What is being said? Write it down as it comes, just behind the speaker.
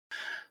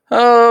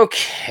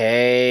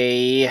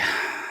Okay.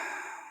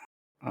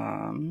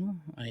 Oh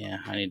yeah,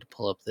 I need to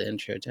pull up the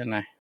intro, didn't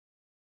I?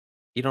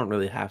 You don't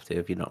really have to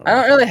if you don't. I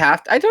don't really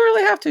have to. I don't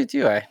really have to,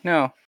 do I?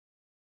 No.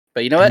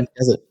 But you know what? He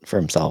does it for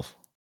himself.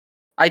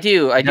 I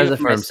do. I He does do it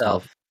for for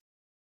myself. himself.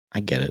 I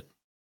get it.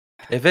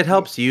 If it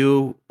helps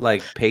you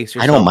like pace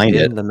I yourself don't mind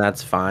it. then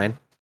that's fine.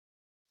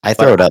 I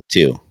throw it up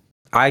too.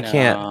 I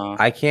No.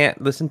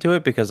 can't listen to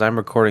it because I'm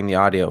recording the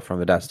audio from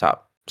the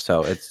desktop.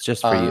 So it's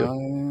just for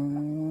you.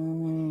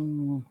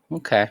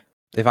 Okay.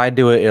 If I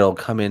do it, it'll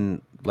come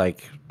in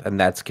like,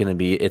 and it's gonna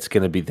be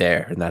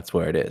there, and that's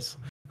where it is.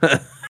 Okay.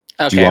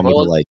 Do you want me to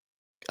like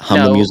hum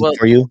the music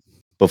for you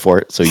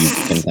before, so you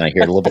can kind of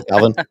hear it a little bit,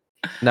 Calvin?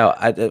 No,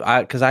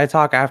 because I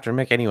talk after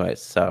Mick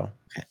anyways. So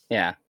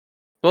yeah,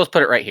 we'll just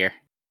put it right here.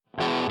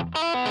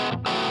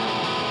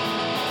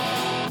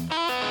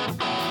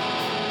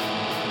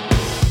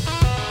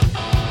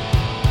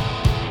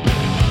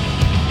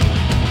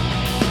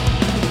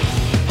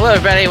 Hello,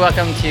 everybody.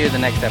 Welcome to the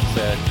next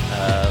episode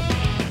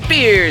of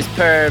Beers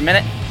Per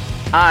Minute.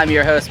 I'm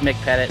your host, Mick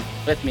Pettit.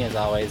 With me, as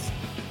always,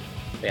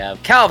 we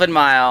have Calvin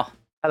Mile.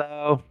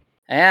 Hello.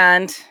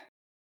 And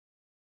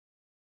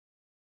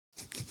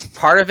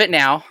part of it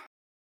now.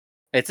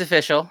 It's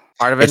official.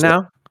 Part of it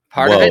now?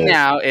 Part of it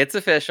now. It's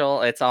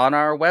official. It's on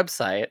our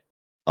website.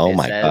 Oh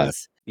my God.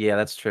 Yeah,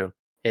 that's true.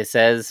 It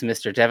says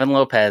Mr. Devin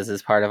Lopez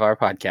is part of our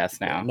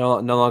podcast now. No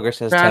longer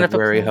says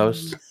temporary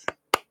host.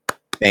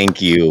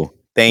 Thank you.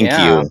 Thank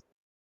you.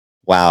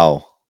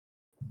 Wow.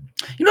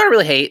 You know what I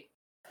really hate?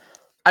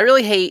 I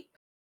really hate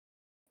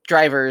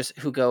drivers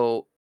who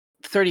go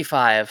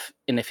 35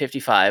 in a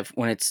 55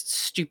 when it's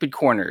stupid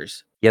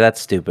corners. Yeah,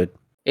 that's stupid.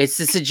 It's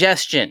a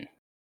suggestion.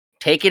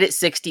 Take it at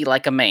 60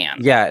 like a man.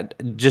 Yeah,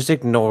 just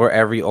ignore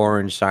every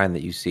orange sign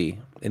that you see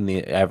in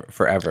the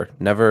forever.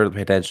 Never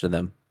pay attention to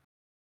them.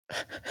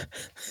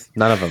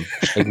 None of them.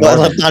 Well,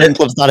 let's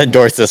not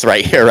endorse this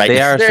right here, right? They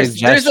are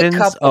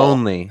suggestions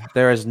only.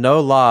 There is no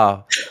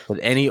law that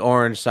any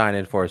orange sign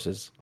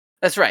enforces.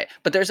 That's right.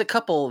 But there's a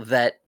couple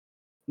that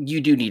you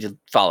do need to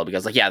follow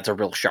because, like, yeah, it's a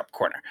real sharp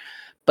corner.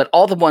 But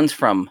all the ones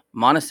from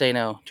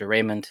Montesano to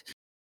Raymond,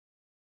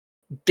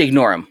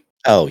 ignore them.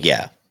 Oh,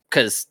 yeah.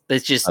 Because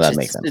it's just, that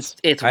makes sense.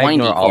 It's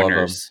windy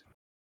corners.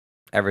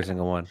 Every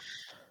single one.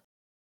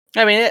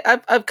 I mean,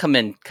 I've come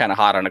in kind of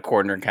hot on a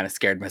corner and kind of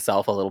scared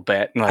myself a little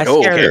bit. I'm like,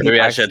 maybe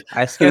I should.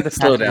 I scared the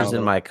passengers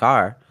in my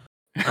car.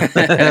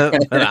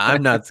 But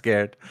I'm not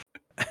scared.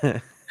 I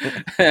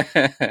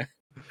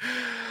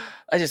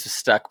just was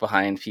stuck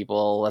behind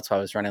people. That's why I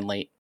was running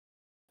late.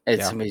 And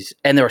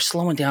they were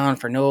slowing down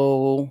for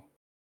no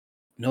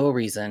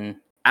reason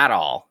at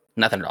all.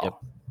 Nothing at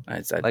all.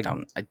 Yep. I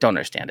don't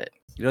understand it.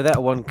 You know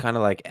that one kind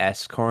of like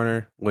S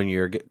corner when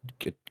you're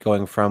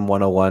going from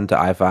 101 to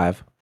I-5?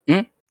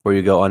 Mm-hmm. Where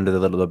you go under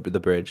the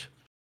bridge.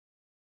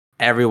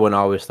 Everyone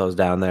always slows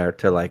down there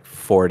to like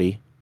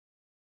 40.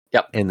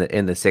 Yep.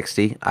 In the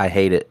 60. I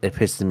hate it. It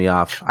pisses me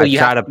off. Well,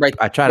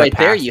 I try to pass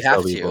there. You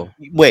have people. to.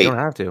 Wait, you don't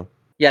have to.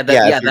 Yeah,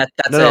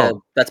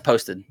 that's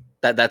posted.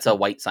 That's a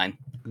white sign.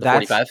 The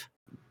 45.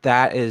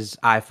 That is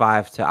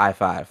I-5 to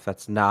I-5.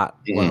 That's not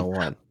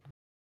 101.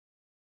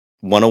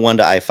 101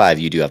 to I-5,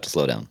 you do have to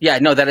slow down. Yeah,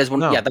 no, that is one.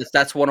 No. Yeah,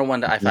 that's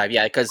 101 to I-5.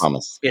 Yeah,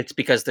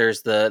 because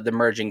there's the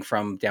merging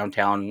from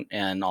downtown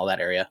and all that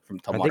area from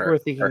Tumwater. I think we're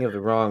thinking of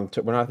the wrong.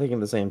 We're not thinking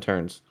the same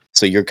turns.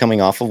 So you're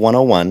coming off of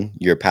 101.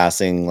 You're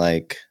passing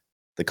like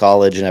the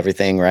college and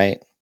everything,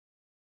 right?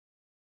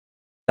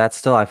 That's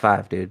still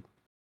I-5, dude.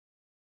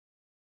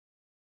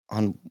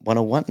 On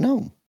 101,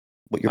 no.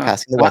 What you're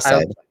passing the west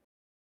side.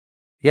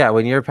 Yeah,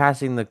 when you're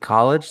passing the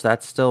college,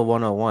 that's still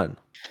 101.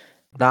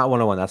 Not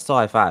 101. That's still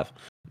I-5.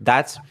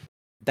 That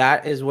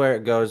is where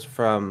it goes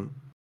from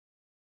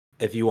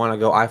if you want to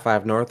go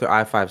I-5 north or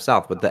I-5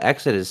 south. But the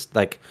exit is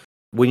like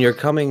when you're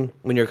coming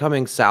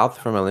south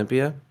from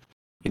Olympia,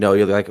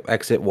 you're like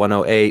exit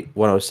 108,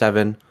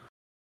 107,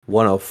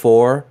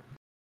 104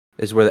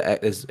 is where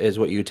is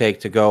what you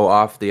take to go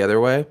off the other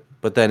way.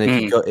 But then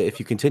if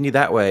you continue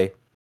that way,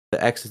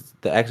 the exit's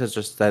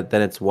just that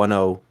then it's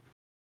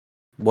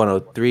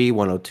 103,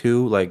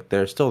 102, like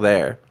they're still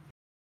there.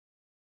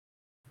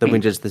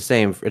 It's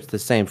the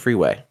same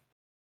freeway.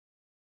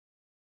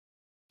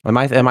 Am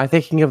I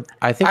thinking of?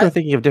 I think we're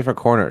thinking of different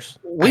corners.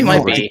 We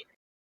might be,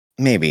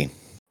 maybe,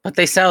 but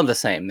they sound the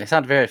same. They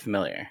sound very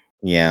familiar.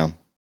 Yeah,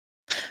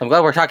 I'm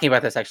glad we're talking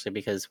about this actually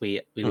because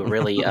we were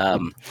really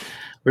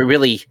we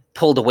really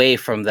pulled away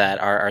from that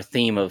our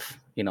theme of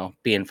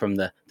being from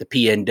the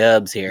PN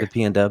Dubs here.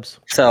 The PN Dubs.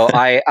 So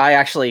I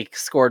actually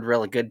scored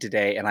really good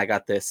today, and I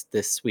got this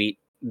sweet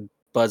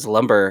Buzz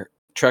Lumber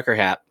trucker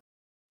hat.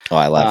 Oh,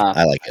 I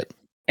like it.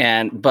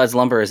 And Buzz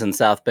Lumber is in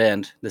South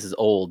Bend. This is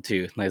old,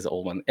 too. Nice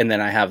old one. And then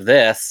I have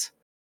this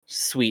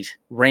sweet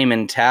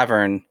Raymond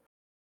Tavern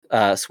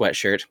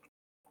sweatshirt.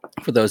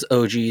 For those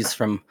OGs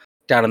from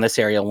down in this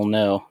area will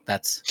know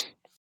that's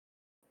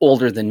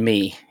older than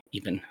me,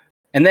 even.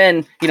 And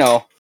then,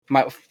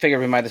 figure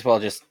we might as well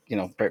just,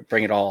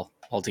 bring it all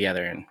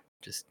together and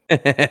just... You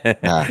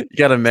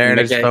got a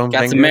Mariners foam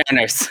got finger?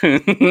 some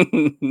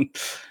Mariners.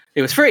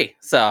 it was free,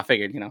 so I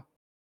figured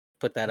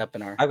put that up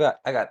in our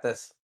I got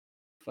this.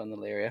 fun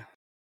little area.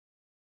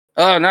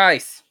 Oh,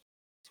 nice,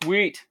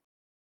 sweet.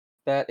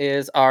 That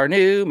is our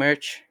new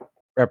merch.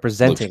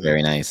 Representing. Looks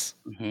very nice.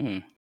 Mm-hmm.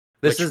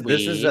 This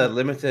is a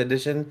limited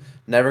edition,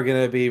 never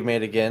gonna be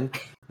made again,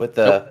 with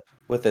the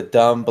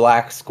dumb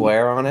black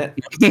square on it.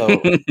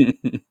 So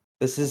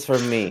this is for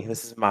me.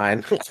 This is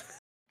mine.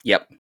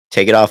 Yep.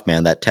 Take it off,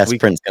 man. That test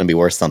print's gonna be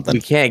worth something.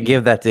 We can't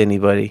give that to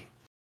anybody.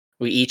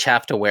 We each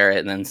have to wear it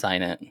and then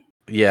sign it.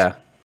 Yeah.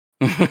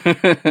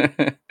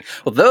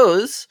 Well,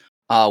 those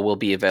will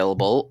be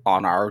available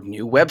on our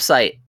new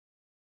website,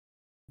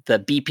 the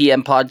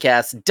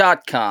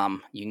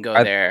bpmpodcast.com. You can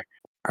go there.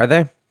 Are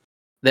they?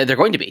 They're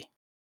going to be.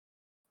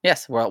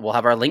 Yes, we'll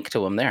have our link to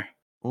them there.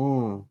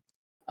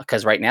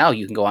 Because right now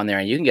you can go on there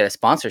and you can get a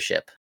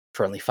sponsorship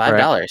for only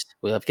 $5.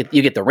 Right.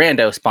 You get the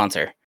rando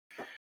sponsor.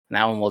 And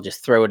that one we'll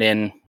just throw it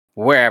in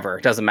wherever.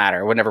 It doesn't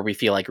matter. Whenever we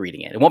feel like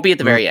reading it. It won't be at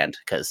the very end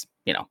because,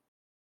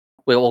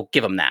 we'll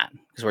give them that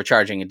because we're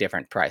charging a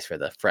different price for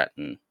the front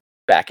and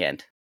back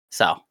end.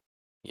 So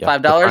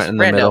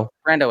 $5,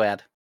 rando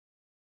ad.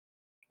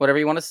 Whatever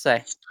you want us to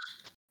say.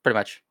 Pretty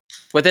much.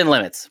 Within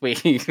limits.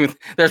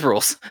 There's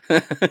rules. I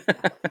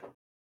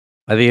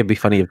think it'd be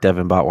funny if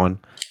Devin bought one.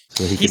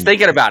 So he's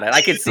thinking about it.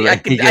 I can see. I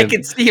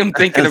can see him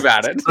thinking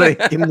about it. So he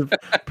can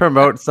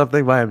promote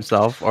something by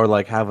himself, or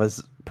like have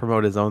us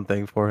promote his own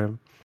thing for him.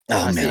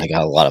 Oh man, I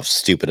got a lot of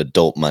stupid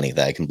adult money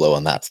that I can blow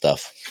on that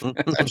stuff. I'm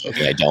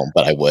joking, I don't,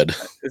 but I would.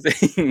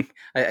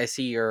 I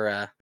see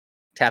you're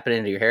tapping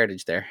into your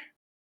heritage there.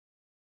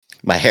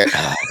 My hair.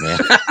 Oh man.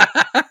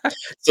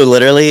 So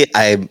literally,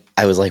 I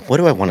was like, what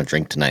do I want to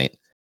drink tonight?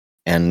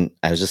 And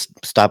I was just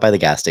stopped by the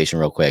gas station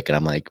real quick, and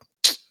I'm like,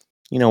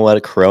 you know what?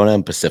 A Corona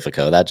and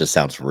Pacifico. That just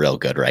sounds real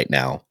good right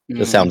now.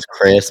 Just sounds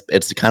crisp.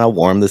 It's kind of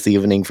warm this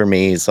evening for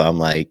me, so I'm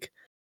like,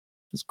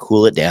 just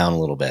cool it down a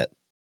little bit.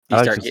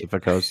 I like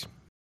Pacificos.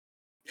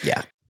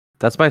 Yeah,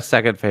 that's my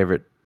second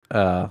favorite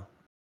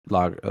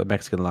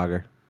Mexican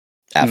lager.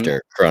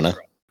 After Corona,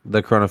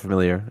 the Corona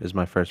Familiar is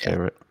my first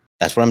favorite.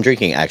 That's what I'm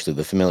drinking. Actually,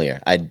 the Familiar.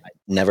 I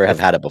never have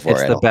had it before.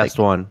 It's the best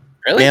one.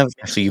 Really? Yeah.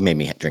 So you made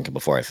me drink it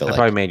before. I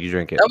probably made you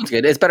drink it. That one's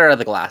good. It's better out of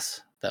the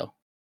glass, though.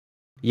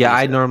 Yeah,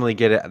 I normally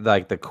get it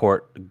like the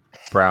quart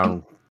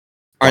brown.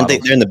 Aren't they?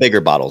 They're in the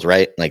bigger bottles,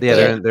 right? Like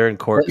they're in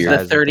quart. The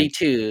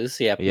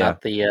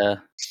 32s,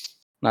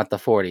 not the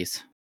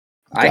 40s.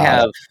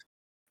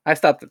 I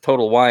stopped at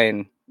Total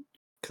Wine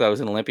because I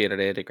was in Olympia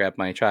today to grab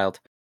my child.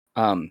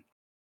 So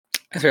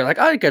they're like,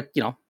 I get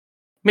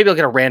maybe I'll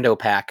get a rando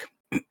pack,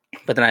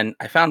 but then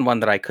I found one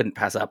that I couldn't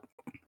pass up.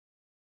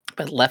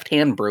 But Left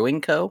Hand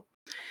Brewing Co.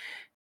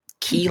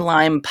 Key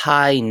Lime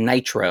Pie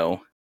Nitro.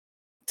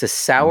 It's a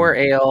sour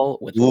ale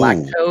with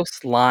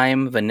lactose,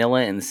 lime,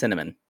 vanilla, and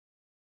cinnamon.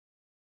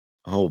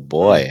 Oh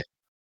boy!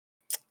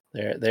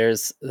 There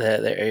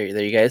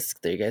you guys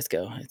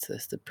go. It's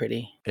just a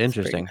pretty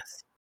interesting.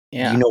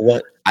 Yeah. You know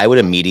what? I would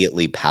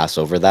immediately pass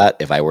over that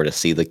if I were to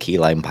see the key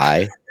lime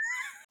pie.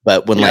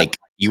 But when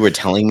you were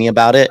telling me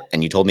about it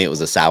and you told me it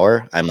was a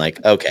sour, I'm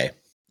like, okay,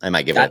 I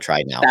might give it a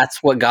try now.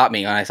 That's what got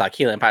me when I saw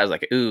key lime pie. I was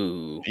like,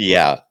 ooh,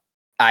 yeah,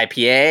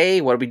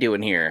 IPA. What are we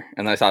doing here?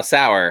 And then I saw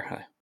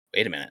sour.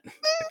 Wait a minute. That'd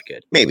be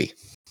good. Maybe.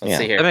 Let's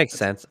see here. That makes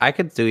sense. I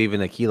could do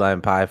even a key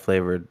lime pie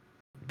flavored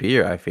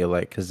beer, I feel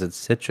like, because it's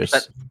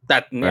citrus.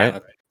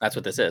 Right? That's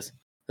what this is.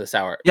 The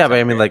sour. Yeah, but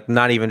I mean, like,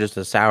 not even just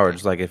a sour.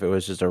 Just like if it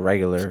was just a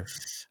regular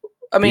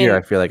beer,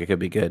 I feel like it could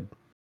be good.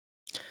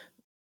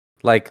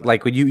 Like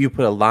when you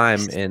put a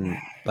lime in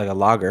like a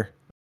lager,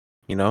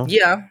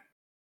 Yeah.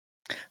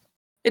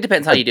 It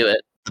depends how you do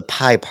it. The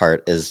pie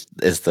part is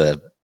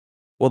the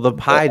the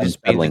pie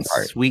just means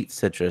sweet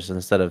citrus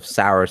instead of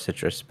sour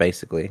citrus,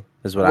 basically,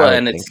 is what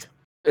I would think.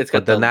 It's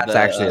got that's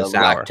actually a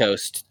sour.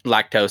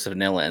 Lactose,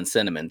 vanilla, and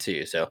cinnamon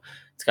too. So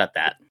it's got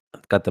that.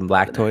 Got them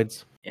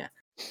lactoids. Yeah.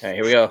 All right,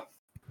 here we go.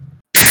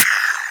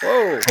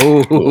 Whoa!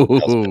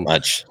 That was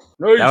much.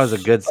 Nice. That was a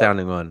good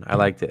sounding one. I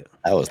liked it.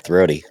 That was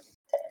throaty.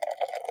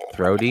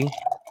 Throaty.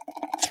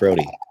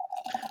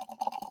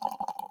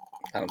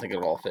 I don't think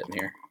it'll all fit in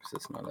here because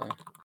it's not a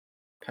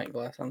pint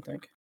glass. I don't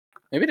think.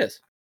 Maybe it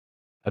is.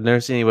 I've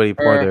never seen anybody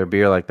pour their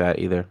beer like that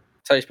either.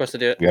 That's how you're supposed to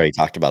do it. We already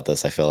talked about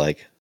this. I feel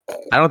like.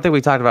 I don't think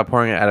we talked about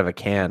pouring it out of a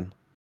can.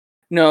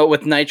 No,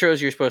 with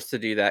nitros, you're supposed to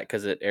do that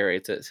because it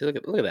aerates it. See, look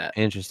at that.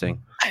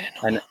 Interesting. I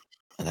didn't know.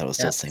 That was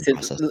still the same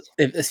process.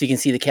 If you can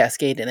see the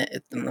cascade in it, I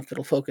don't know if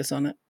it'll focus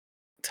on it.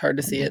 It's hard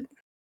to see it.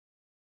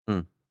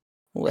 I'll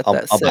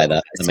buy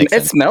that.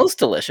 It smells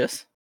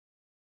delicious.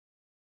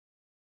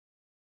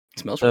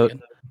 It smells really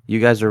good. You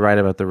guys are right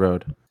about the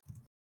road.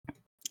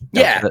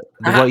 Yeah.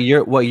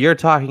 What you're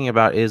talking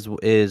about is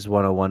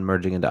 101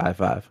 merging into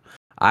I-5.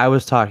 I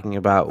was talking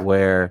about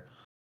where,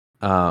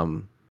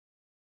 what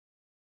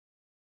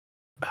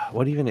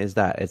even is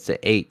that? It's an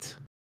 8.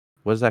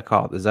 What is that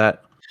called? Is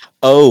that?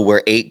 Oh,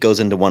 where 8 goes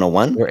into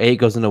 101? Where 8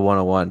 goes into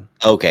 101.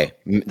 Okay,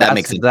 that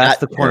makes sense.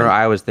 That's the corner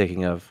I was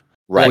thinking of.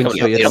 Right.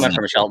 Coming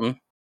from Shelton.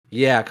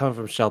 Yeah, coming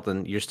from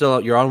Shelton.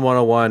 You're on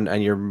 101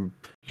 and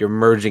you're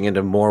merging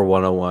into more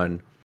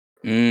 101.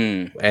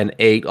 and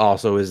 8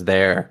 also is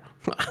there.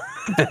 But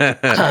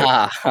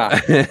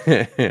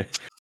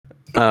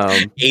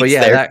Eight's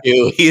yeah, there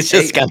too. He's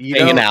just 8, kind of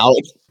hanging out.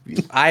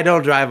 I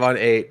don't drive on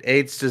 8.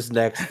 8's just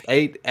next.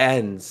 8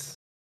 ends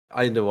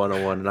into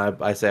 101,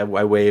 and I say I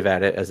wave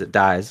at it as it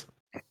dies.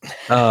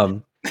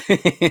 But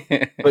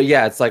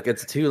yeah, it's like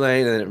it's a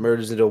 2-lane, and then it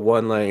merges into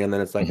 1 lane, and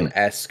then it's like an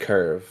S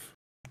curve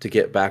to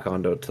get back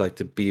onto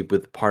to be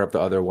with part of the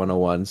other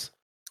 101s.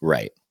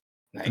 Right.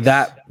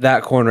 Nice.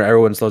 That corner,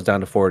 everyone slows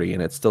down to 40,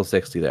 and it's still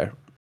 60 there.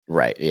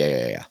 Right.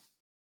 Yeah.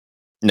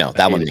 No,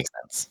 that one makes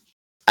sense.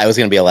 I was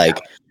gonna be like,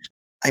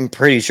 I'm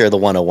pretty sure the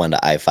 101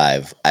 to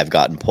I-5 I've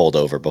gotten pulled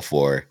over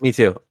before. Me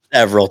too.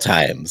 Several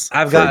times.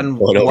 I've gotten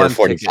going over one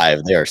 45.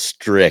 ticket. They are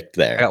strict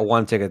there. I got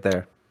 1 ticket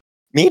there.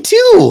 Me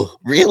too.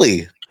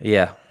 Really?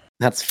 Yeah.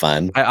 That's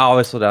fun. I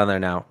always slow down there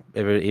now,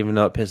 even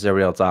though it pisses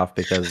everybody else off,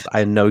 because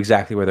I know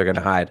exactly where they're going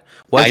to hide.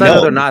 Once I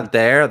know they're not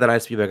there, then I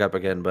speed back up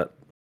again. But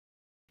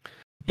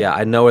yeah,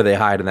 I know where they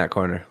hide in that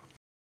corner.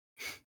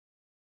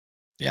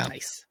 Yeah.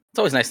 Nice. It's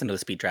always nice to know the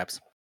speed traps.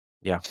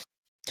 Yeah.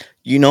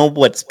 You know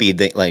what speed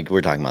thing? Like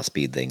we're talking about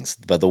speed things,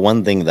 but the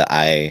one thing that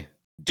I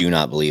do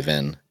not believe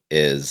in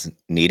is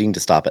needing to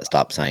stop at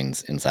stop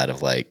signs inside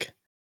of like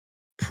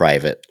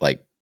private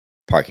like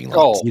parking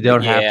lots. Oh, You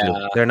don't have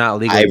to. They're not I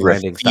legally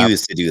branding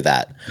refuse to do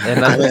that.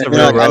 Unless it's a I'm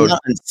real not, I'm road.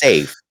 not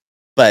unsafe,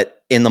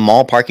 but in the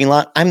mall parking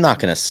lot, I'm not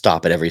going to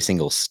stop at every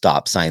single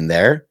stop sign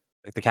there.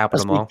 Like the Capitol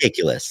That's Mall.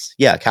 ridiculous.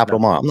 Yeah, Capitol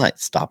Mall. I'm not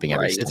stopping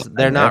every stop sign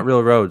They're there. not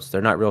real roads.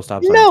 They're not real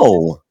stop signs.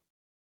 No,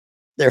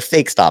 they're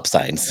fake stop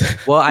signs.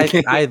 Well, I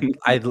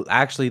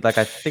actually like.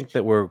 I think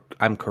that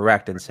I'm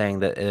correct in saying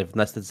that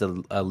unless it's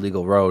a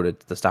legal road,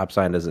 the stop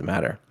sign doesn't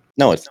matter.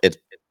 No, it's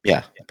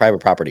yeah, private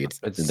property.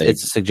 It's a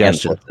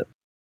suggestion.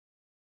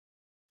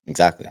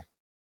 Exactly.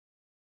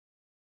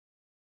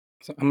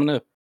 So I'm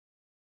gonna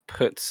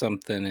put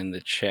something in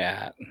the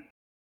chat.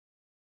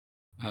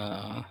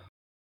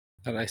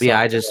 That I saw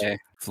I just today.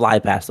 fly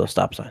past those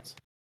stop signs.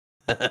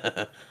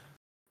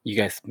 You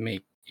guys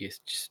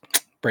just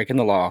breaking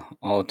the law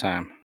all the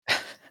time.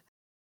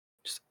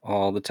 Just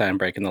all the time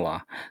breaking the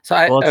law. So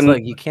it's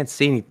like you can't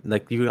see any,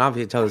 like you can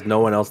obviously tell there's no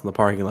one else in the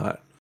parking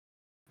lot.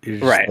 You're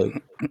just right.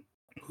 like,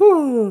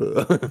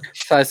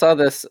 so I saw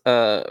this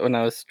when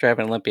I was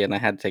driving Olympia, and I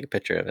had to take a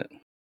picture of it.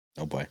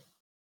 Oh boy.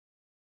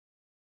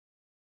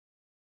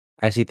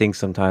 I see things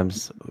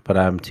sometimes, but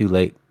I'm too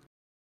late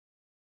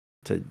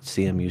to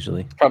see them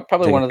usually.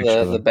 Probably Take one a of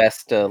picture the of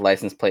best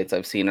license plates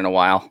I've seen in a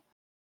while.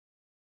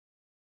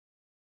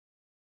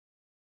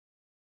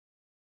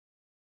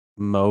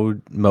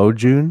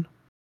 Mojune?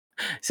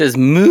 It says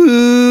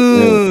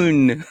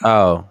moon.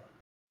 Oh.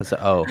 That's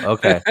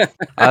okay.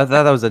 I thought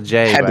that was a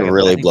J. Had but to I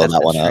really think blow that's that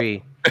the one up.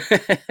 tree.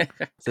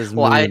 It says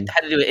well, I moon.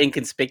 had to do it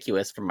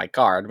inconspicuous from my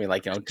car. I mean,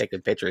 like, take a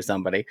picture of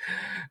somebody.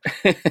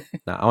 No,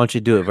 I want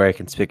you to do it very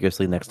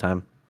conspicuously next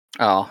time.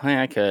 Oh,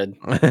 yeah, I could.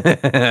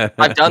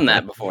 I've done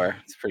that before.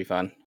 It's pretty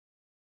fun.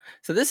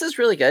 So this is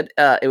really good.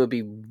 It would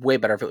be way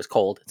better if it was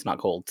cold. It's not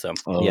cold, so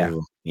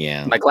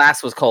yeah. My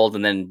glass was cold,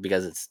 and then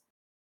because it's,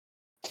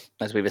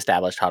 as we've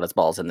established, hot as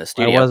balls in the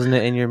studio. Why wasn't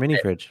it in your mini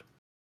fridge?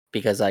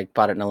 Because I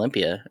bought it in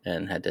Olympia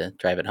and had to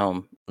drive it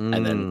home,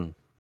 and then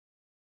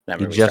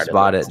you just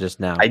bought it just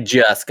now. I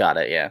just got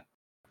it. Yeah,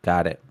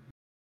 got it.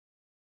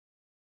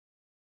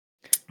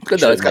 It's good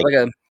though. It's got like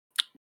a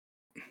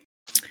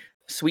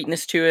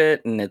sweetness to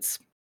it, and it's.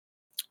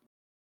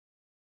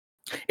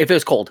 If it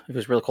was cold, if it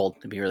was really cold,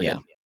 it'd be really good.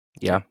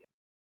 Yeah.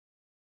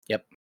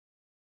 Yep.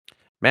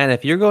 Man,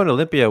 if you're going to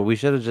Olympia, we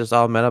should have just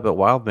all met up at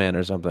Wildman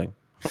or something.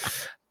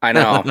 I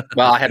know.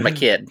 Well, I had my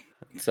kid,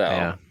 so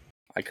yeah.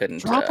 I couldn't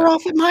drop her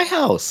off at my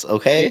house.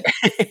 Okay,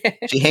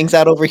 she hangs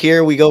out over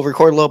here. We go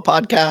record a little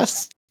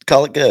podcast.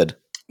 Call it good.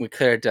 We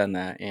could have done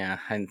that. Yeah,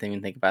 I didn't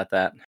even think about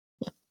that.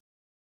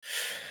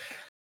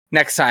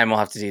 Next time we'll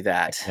have to do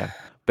that. Yeah.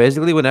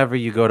 Basically, whenever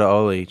you go to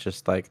Oli,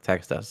 just like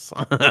text us.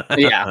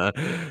 Yeah.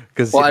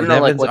 Because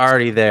Devin's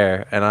already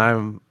there, and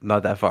I'm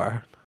not that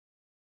far.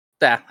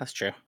 Yeah, that's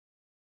true.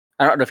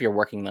 I don't know if you're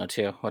working though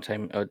too. What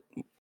time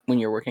when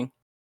you're working?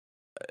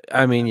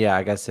 I mean, yeah,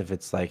 I guess if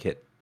it's like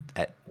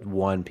at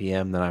 1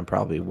 p.m., then I'm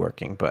probably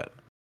working. But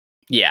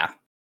yeah,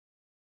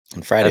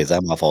 on Fridays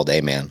I'm off all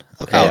day, man.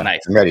 Okay, oh, nice.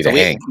 I'm ready to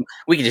hang.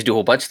 We can just do a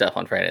whole bunch of stuff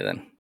on Friday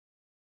then.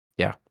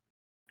 Yeah,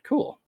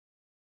 cool.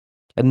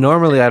 And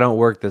normally I don't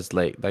work this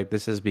late. Like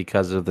this is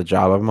because of the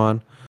job I'm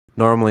on.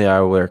 Normally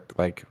I work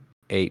like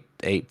 8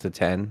 to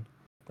 10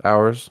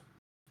 hours,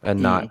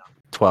 and not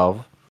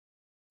 12.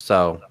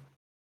 So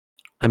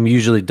I'm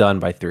usually done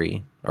by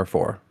 3 or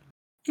 4.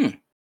 Yeah.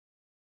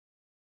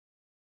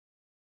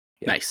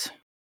 Nice.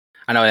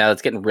 I know now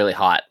it's getting really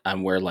hot.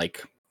 We're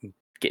like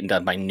getting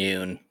done by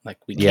noon. Like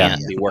we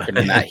can't be working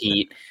in that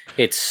heat.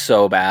 It's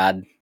so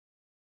bad.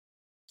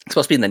 It's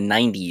supposed to be in the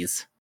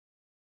 90s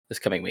this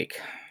coming week.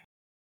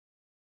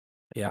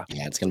 Yeah,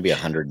 it's gonna be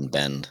 100 in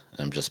Bend.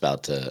 I'm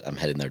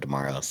heading there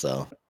tomorrow.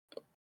 So,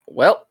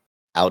 well,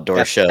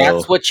 outdoor show.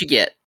 That's what you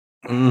get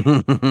for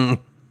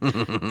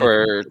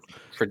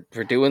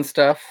doing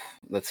stuff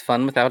that's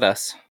fun without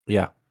us.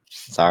 Yeah.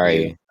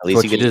 Sorry. At least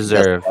what you you get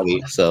deserve. to see Dusty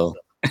Cubby, so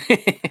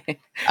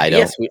I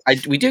don't.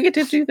 Yes, we do get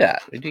to do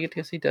that. We do get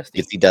to see You Dusty.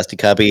 get to see Dusty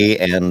Cubby,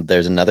 and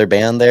there's another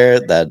band there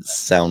that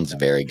sounds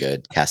very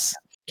good.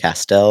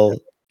 Castile,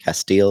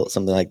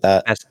 something like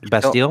that.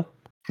 Bastille.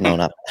 No,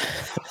 not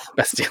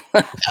Bastille.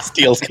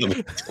 Castile's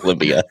coming to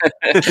Olympia.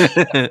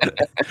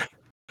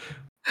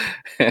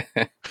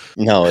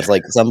 No, it's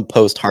like some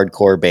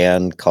post-hardcore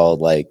band called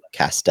like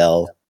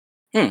Castel,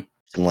 something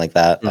like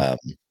that. Hmm.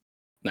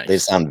 Nice. They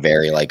sound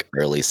very like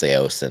early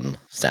Seosin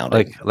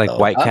sounding, like so,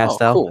 White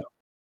Castel.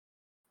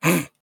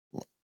 Cool.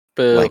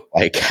 Boo. like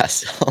White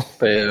Castle.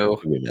 Boo.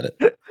 Wait a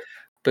minute.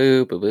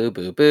 Boo. Boo. Boo.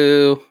 Boo.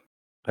 Boo.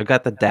 I've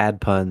got the dad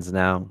puns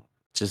now.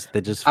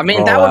 They just. I mean,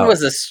 roll that one out.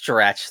 was a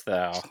stretch,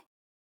 though.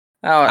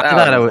 I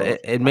thought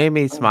it made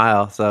me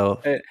smile. So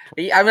I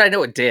mean, I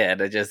know it did.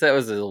 That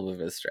was a little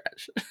bit of a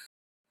stretch.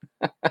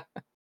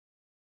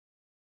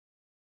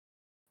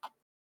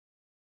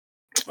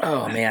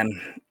 Oh man,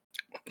 so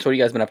what have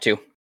you guys been up to?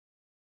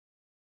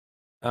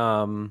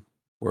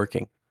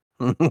 working.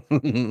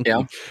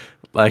 Yeah,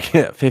 like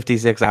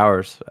 56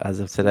 hours as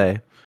of today.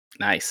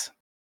 nice.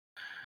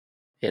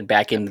 Getting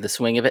back into the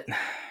swing of it.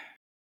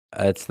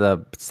 It's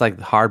like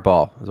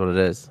hardball is what it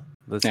is.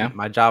 Yeah.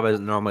 My job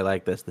isn't normally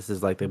like this. This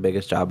is like the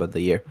biggest job of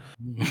the year.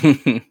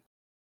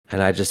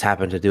 And I just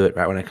happened to do it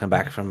right when I come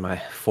back from my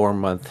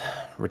 4-month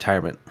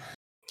retirement.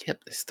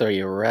 Yep, just throw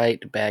you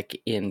right back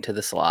into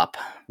the slop.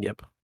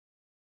 Yep.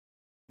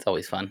 It's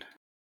always fun.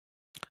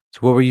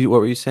 So what were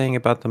you saying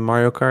about the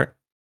Mario Kart?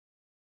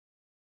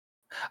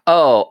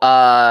 Oh,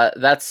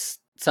 that's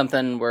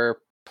something we're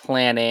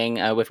planning. We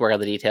have to work out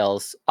the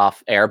details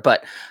off air,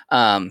 but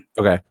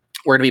Okay.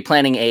 we're going to be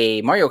planning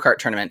a Mario Kart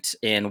tournament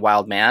in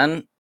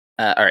Wildman,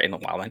 at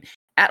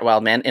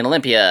Wildman in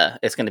Olympia.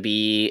 It's going to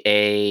be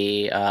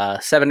a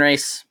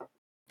 7-race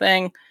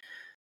thing.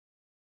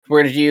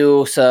 We're going to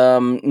do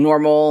some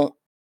normal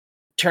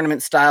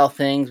tournament style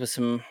things with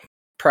some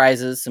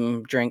prizes,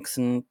 some drinks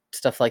and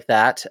stuff like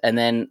that. And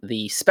then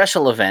the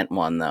special event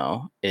one,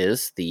 though,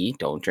 is the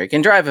Don't Drink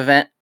and Drive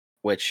event,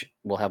 which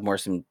we'll have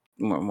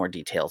more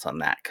details on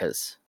that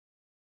because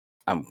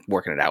I'm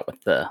working it out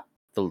with the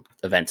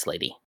events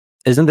lady.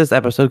 Isn't this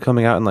episode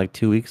coming out in like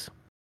 2 weeks?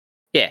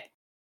 Yeah.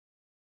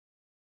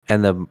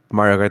 And the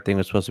Mario Kart thing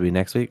was supposed to be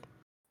next week?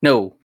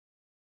 No.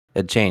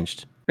 It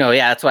changed. No,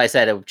 yeah, that's why I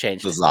said it would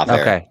change. This is off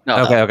air. Okay.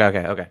 No.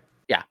 Okay.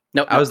 Yeah.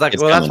 No. I was like,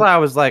 It's well, that's coming. why I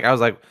was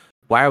like,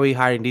 why are we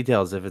hiding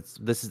details if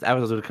this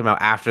episode would come out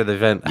after the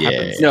event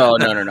happens? No.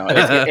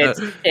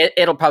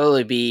 It'll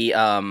probably be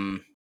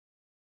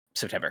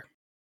September.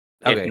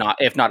 Okay.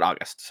 If not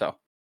August. So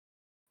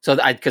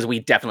because we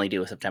definitely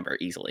do a September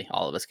easily.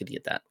 All of us could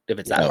get that if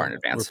it's that far in We're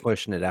advance.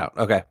 pushing it out.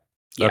 Okay.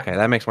 Yeah. Okay,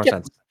 that makes more Yep.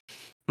 sense.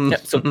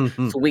 Yep.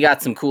 So we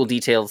got some cool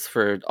details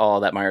for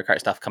all that Mario Kart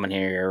stuff coming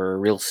here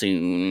real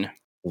soon.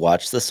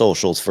 Watch the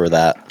socials for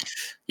that.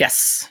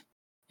 Yes.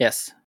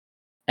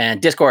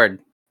 And Discord.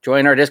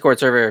 Join our Discord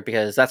server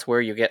because that's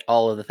where you get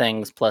all of the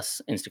things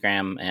plus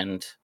Instagram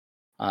and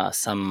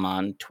some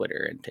on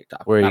Twitter and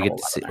TikTok. where Not you a get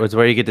to whole see lot on it's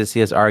where you get to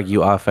see us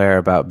argue off air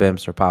about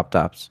bimps or pop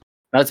tops.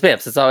 there. No, it's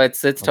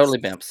Bimps. It's totally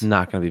Bimps.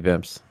 Not gonna be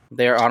bimps.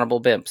 They're honorable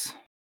Bimps.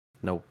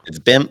 Nope. It's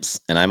Bimps,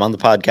 and I'm on the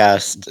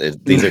podcast.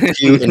 These are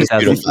two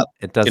indisputable.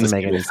 It doesn't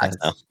make any indisputable facts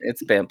sense. now.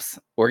 It's Bimps.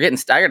 We're getting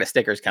staggered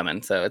stickers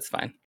coming, so it's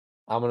fine.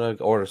 I'm gonna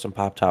order some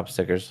pop top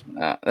stickers.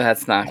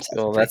 That's not That sounds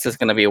cool. pretty That's just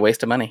going to be a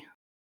waste of money.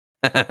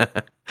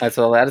 That's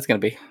all that is going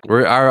to be.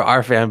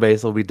 Our fan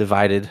base will be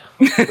divided.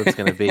 It's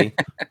gonna be.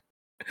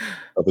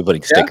 I'll be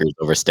putting stickers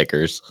over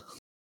stickers.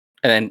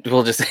 And then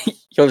you'll just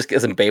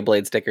get some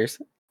Beyblade stickers.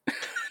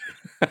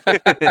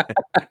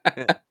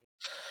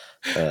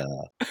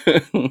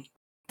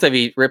 So have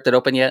you ripped it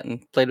open yet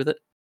and played with it?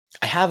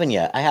 I haven't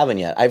yet.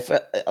 I've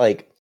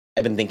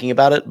been thinking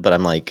about it, but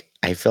I'm like,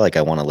 I feel like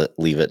I want to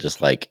leave it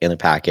just like in a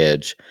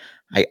package.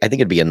 I think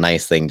it'd be a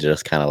nice thing to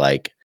just kind of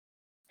like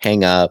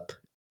hang up.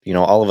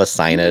 All of us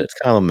sign it. It's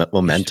kind of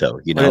a memento.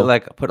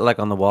 Put it like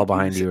on the wall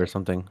behind you or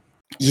something.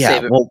 Yeah.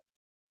 Save it. Well,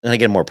 and I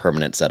get a more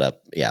permanent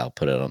setup. Yeah, I'll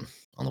put it on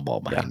the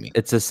wall behind me.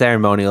 It's a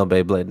ceremonial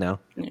Beyblade now.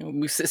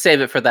 We save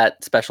it for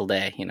that special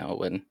day,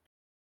 when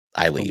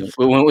I leave.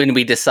 when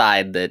we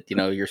decide that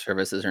your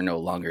services are no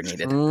longer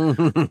needed.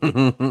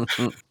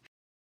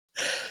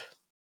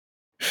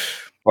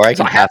 Or I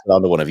can pass it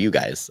on to one of you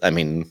guys. I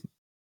mean,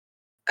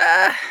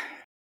 I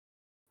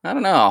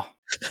don't know.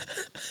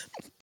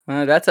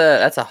 That's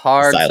a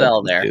hard silence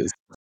sell there. ensues.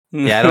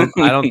 Yeah,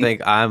 I don't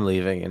think I'm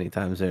leaving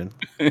anytime soon.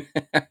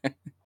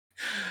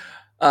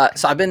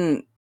 So I've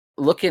been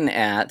looking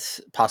at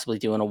possibly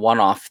doing a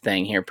one-off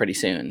thing here pretty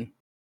soon.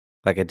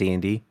 Like a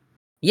D&D?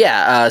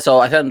 Yeah, so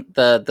I found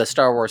the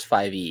Star Wars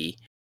 5e.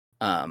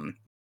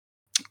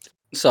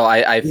 So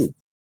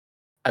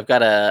I've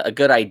got a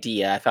good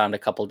idea. I found a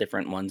couple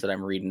different ones that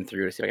I'm reading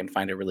through to see if I can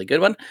find a really good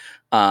one.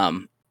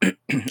 And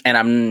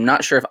I'm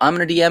not sure if I'm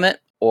going to DM it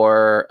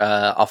or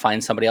I'll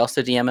find somebody else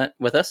to DM it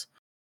with us.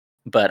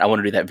 But I want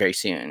to do that very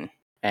soon.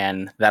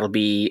 And that'll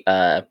be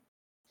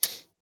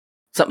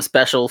something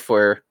special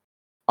for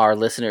our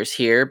listeners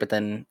here. But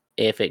then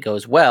if it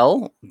goes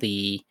well,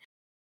 the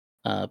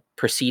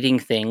preceding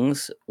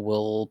things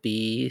will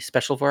be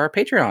special for our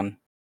Patreon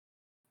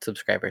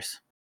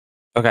subscribers.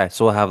 Okay,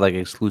 so we'll have like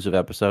exclusive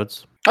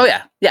episodes. Oh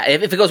yeah,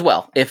 if it goes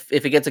well, if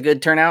it gets a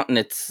good turnout and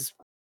it's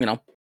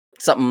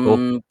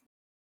something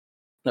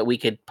that we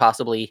could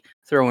possibly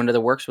throw into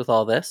the works with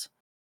all this.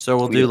 So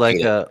we'll do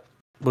like an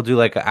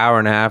hour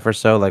and a half or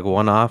so, like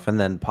one off, and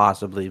then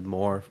possibly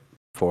more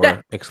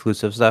for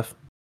exclusive stuff.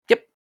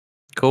 Yep.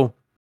 Cool.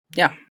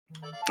 Yeah,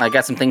 I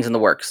got some things in the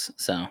works,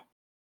 so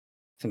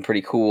some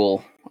pretty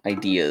cool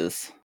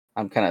ideas.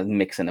 I'm kind of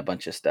mixing a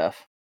bunch of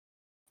stuff.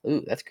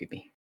 Ooh, that's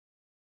creepy.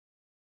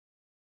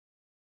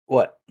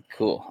 What?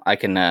 Cool. I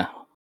can.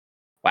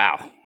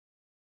 Wow.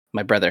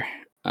 My brother.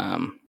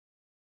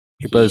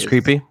 Your brother's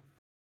creepy?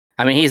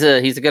 I mean, he's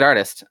a good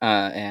artist,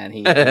 and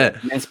he's an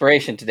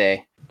inspiration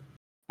today.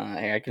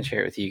 Here, I can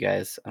share it with you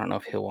guys. I don't know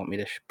if he'll want me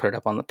to put it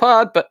up on the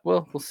pod, but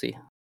we'll see.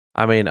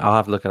 I mean, I'll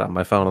have to look it up on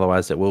my phone,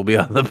 otherwise it will be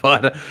on the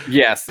pod.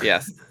 Yes,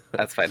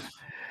 that's fine.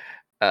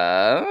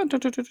 I'll throw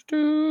it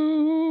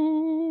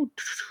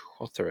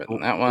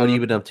in that one. What have you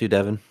been up to,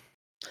 Devin?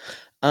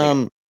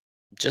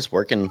 Just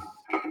working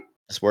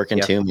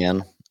too,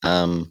 man.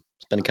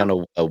 It's been kind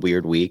of a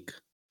weird week.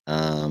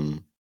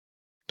 Don't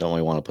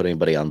really want to put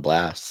anybody on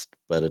blast,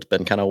 but it's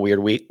been kind of a weird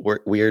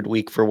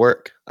week for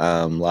work.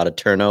 A lot of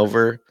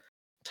turnover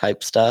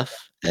type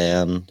stuff,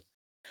 and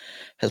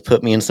has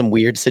put me in some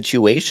weird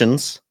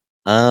situations.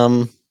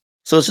 So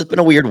it's just been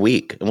a weird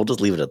week, and we'll just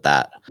leave it at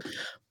that.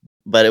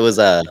 But it was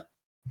kind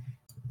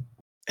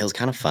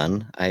of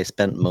fun. I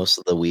spent most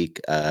of the week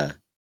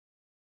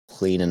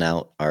cleaning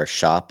out our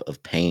shop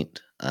of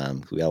paint.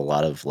 We got a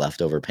lot of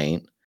leftover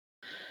paint,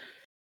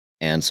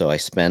 and so I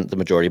spent the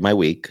majority of my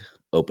week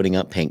opening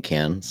up paint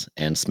cans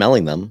and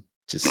smelling them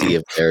to see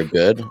if they're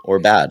good or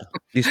bad.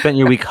 You spent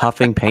your week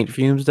huffing paint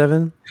fumes,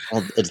 Devin?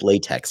 Well, it's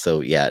latex,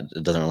 so yeah,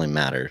 it doesn't really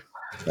matter.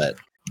 But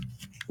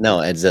no,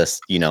 it's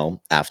just,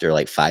 after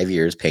like 5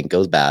 years, paint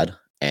goes bad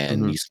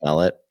and you smell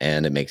it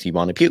and it makes you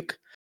want to puke.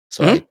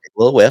 So I take a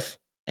little whiff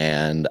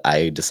and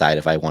I decide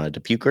if I wanted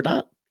to puke or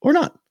not.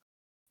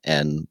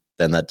 And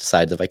then that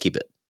decides if I keep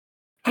it.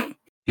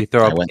 You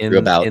throw up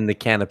in the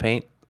can of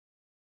paint?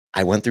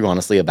 I went through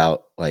honestly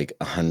about like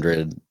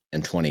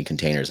 120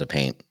 containers of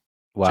paint.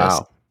 Wow.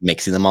 Just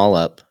mixing them all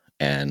up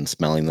and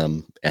smelling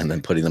them and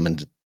then putting them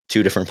into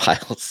 2 different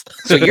piles.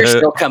 So you're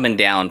still coming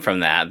down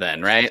from that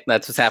then, right?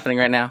 That's what's happening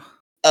right now?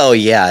 Oh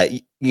yeah.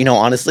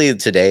 Honestly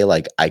today,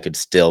 like I could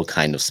still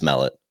kind of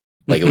smell it.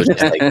 Like it was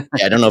just like,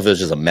 I don't know if it was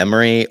just a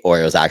memory or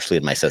it was actually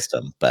in my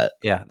system, but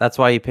yeah, that's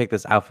why you picked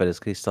this outfit, is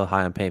because he's still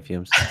high on paint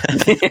fumes.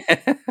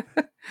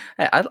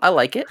 I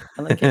like it.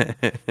 I like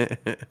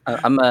it.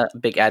 I'm a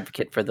big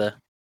advocate for the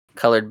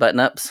colored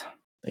button-ups.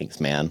 Thanks,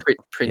 man.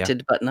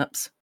 Printed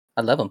button-ups.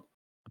 I love them.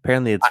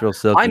 Apparently, it's real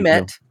silky.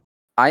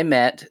 I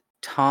met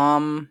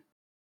Tom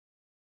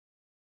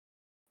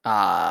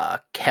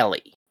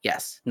Kelly.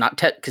 Yes, not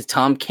because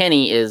Tom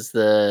Kenny is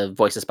the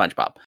voice of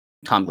SpongeBob.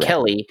 Tom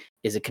Kelly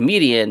is a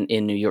comedian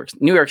in New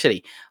York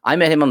City. I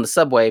met him on the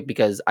subway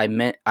because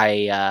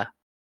I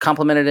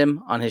complimented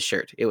him on his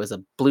shirt. It was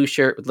a blue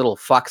shirt with little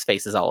fox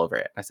faces all over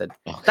it. I said,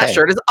 "That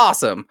shirt is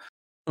awesome."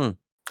 I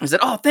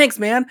said, "Oh, thanks,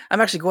 man.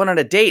 I'm actually going on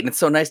a date, and it's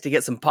so nice to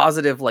get some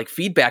positive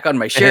feedback on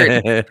my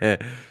shirt."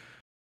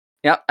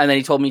 Yeah, and then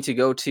he told me to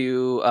go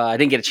to. I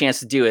didn't get a chance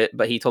to do it,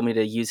 but he told me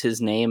to use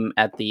his name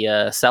at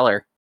the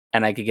cellar,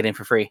 and I could get in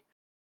for free.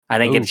 I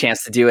didn't get a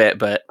chance to do it,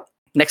 but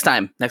next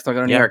time I go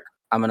to New York,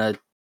 I'm gonna.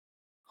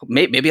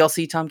 Maybe I'll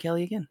see Tom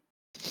Kelly again.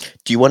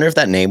 Do you wonder if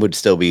that name would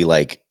still be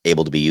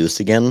able to be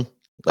used again?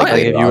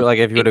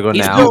 If you were to go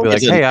now, be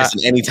like, "Hey, it's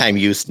an anytime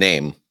used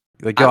name."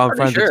 Like, yo, I'm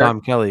friends with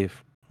Tom Kelly.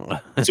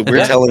 So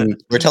we're telling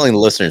the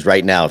listeners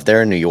right now, if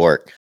they're in New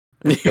York,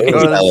 go to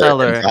the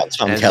cellar and drop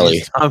Tom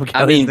Kelly.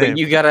 I mean, but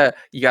you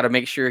gotta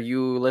make sure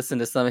you listen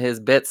to some of his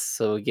bits,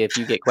 so if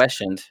you get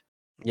questioned,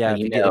 if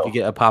you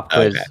get a pop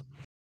quiz. Okay.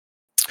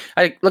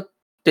 I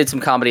did some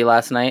comedy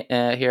last night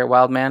here at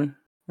Wildman,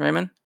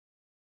 Raymond.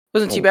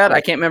 Wasn't too bad.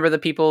 I can't remember the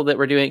people that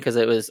were doing it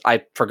because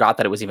I forgot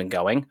that it was even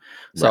going.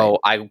 So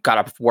I got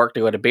up from work to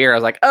go to beer. I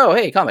was like, "Oh,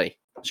 hey, comedy,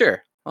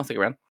 sure, I'll stick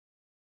around."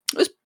 It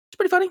was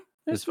pretty funny.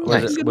 Was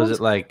it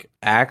like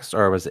acts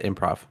or was it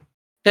improv?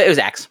 It was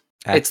acts.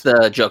 It's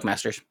the Joke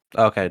Masters.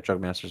 Okay, Joke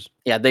Masters.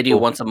 Yeah, they do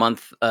once a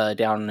month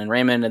down in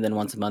Raymond, and then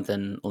once a month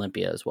in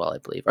Olympia as well, I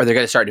believe. Or they're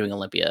going to start doing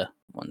Olympia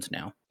ones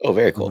now. Oh,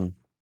 very cool. Mm-hmm.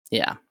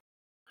 Yeah.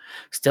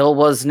 Still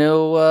was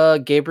no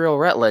Gabriel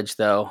Rutledge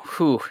though.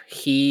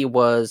 He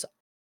was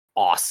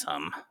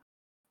awesome.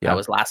 Yeah. That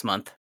was last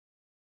month.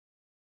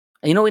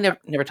 And we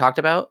never talked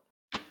about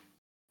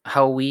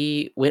how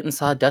we went and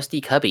saw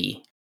Dusty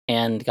Cubby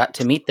and got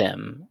to meet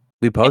them.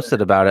 We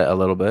posted about it a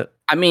little bit.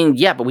 I mean,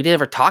 yeah, but we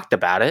never talked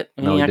about it.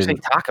 No, we actually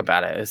didn't talk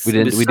about it. We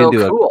didn't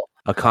do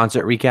a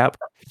concert recap.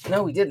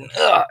 No, we didn't.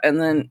 And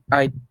then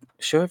I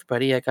show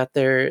everybody I got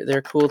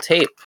their cool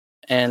tape,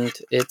 and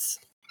it's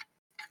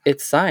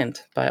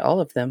signed by all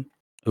of them.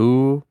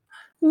 Ooh.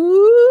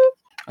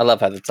 I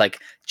love how it's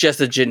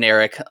just a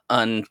generic,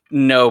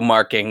 no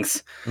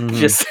markings. Mm-hmm.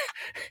 Just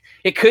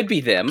It could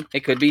be them.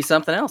 It could be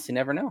something else. You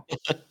never know.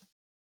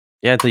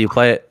 Yeah, until you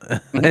play it.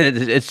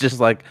 It's just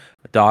like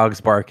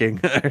dogs barking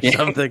or Yeah.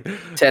 something.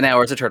 10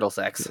 hours of turtle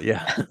sex.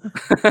 Yeah.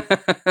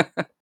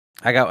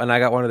 I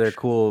got one of their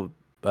cool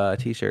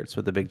t-shirts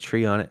with the big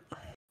tree on it.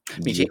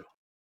 Me too.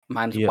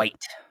 Mine's Yep.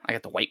 white. I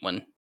got the white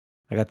one.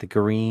 I got the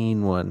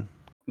green one.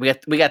 We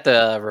got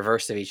the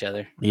reverse of each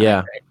other.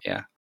 Yeah.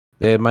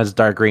 Yeah. Mine's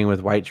dark green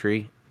with white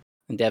tree.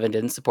 And Devin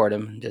didn't support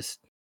him. Just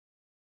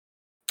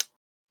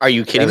Are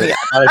you kidding me? I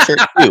bought a shirt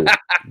too.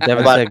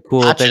 Devin bought said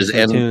cool patches things and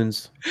and-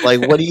 tunes.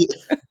 Like, what do you?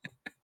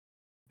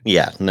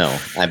 Yeah, no.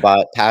 I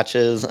bought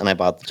patches and I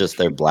bought just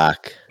their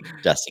black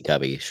Dusty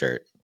Cubby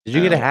shirt. Did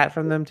you get a hat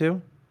from them too?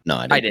 No,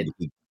 I didn't.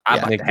 did. I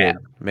bought Nick the hat.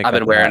 did. Mick I've got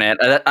been the wearing hat.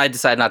 it. I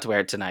decided not to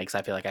wear it tonight because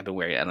I feel like I've been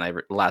wearing it and I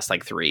last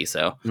like 3.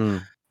 So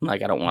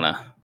like I don't want to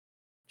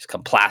just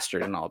come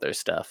plastered and all their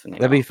stuff. And,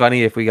 That'd be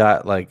funny if we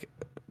got like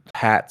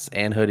hats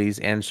and hoodies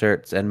and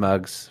shirts and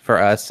mugs for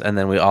us, and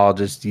then we all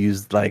just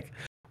used like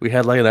we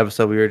had like an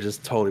episode we were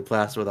just totally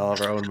plastered with all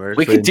of our own merch.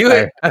 we could do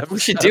it. We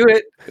should do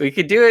it. We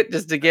could do it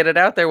just to get it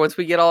out there once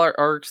we get all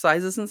our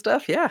sizes and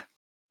stuff. Yeah.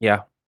 Yeah.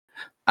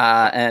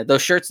 And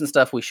those shirts and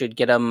stuff, we should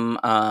get them.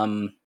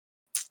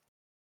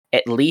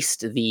 At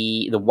least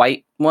the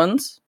white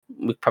ones.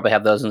 We probably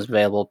have those ones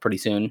available pretty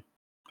soon.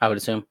 I would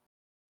assume.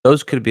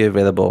 Those could be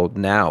available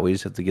now. We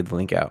just have to get the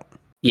link out.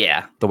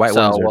 Yeah. The white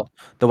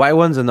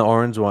ones and the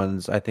orange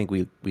ones. I think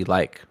we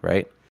like,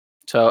 right?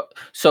 So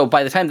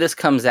by the time this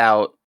comes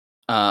out,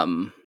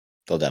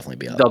 they'll definitely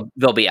be out.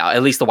 They'll be out.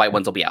 At least the white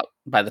ones will be out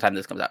by the time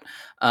this comes out.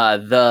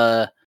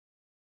 The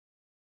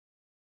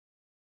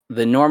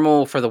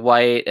normal for the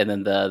white and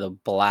then the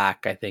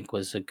black I think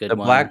was a good one.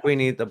 The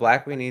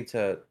black we need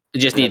to you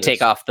just need to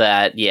take off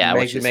that,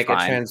 make it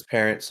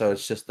transparent so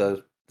it's just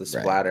the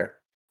splatter. Right.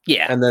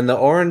 Yeah. And then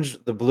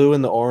the blue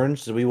and the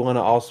orange, do we want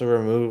to also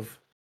remove?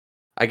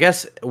 I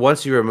guess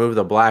once you remove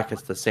the black,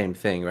 it's the same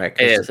thing, right?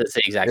 It is. It's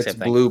the exact same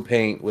thing. It's blue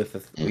paint with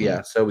the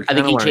yeah. So we kind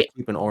of want to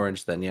keep an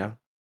orange then, yeah.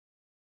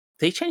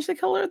 They changed the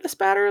color of the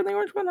spatter in the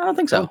orange one? I don't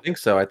think so. I don't think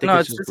so. I think no,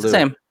 it's just blue. the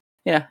same.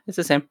 Yeah, it's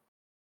the same.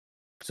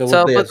 So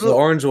the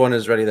orange one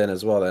is ready then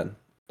as well. Then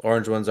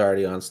orange one's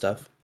already on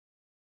stuff.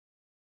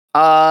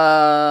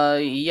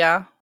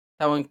 Yeah,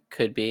 that one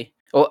could be.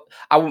 Well,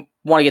 I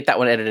want to get that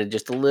one edited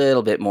just a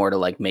little bit more to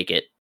like make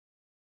it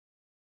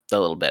a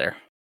little better.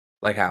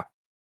 Like how?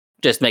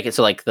 Just make it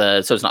so like so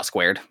it's not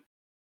squared.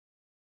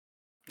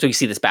 So you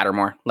see the spatter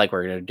more, like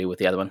we're gonna do with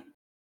the other one.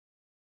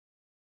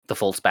 The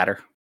full spatter.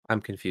 I'm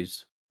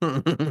confused.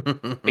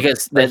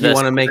 Because you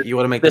want to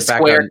make the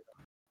square.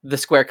 The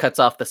square cuts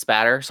off the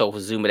spatter, so we'll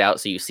zoom it out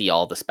so you see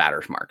all the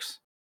spatter marks.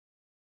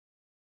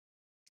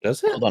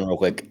 Does it? Hold on real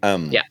quick.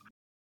 Yeah.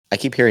 I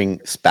keep hearing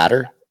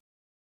spatter.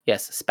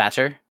 Yes,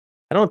 spatter.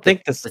 I don't think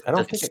it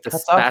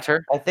cuts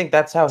spatter. Off. I think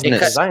that's how he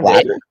designed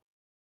it.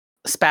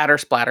 Spatter,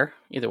 splatter,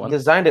 either one. He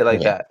designed it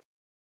like that.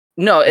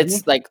 No,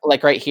 it's like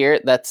right here.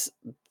 That's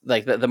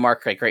like the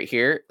mark like right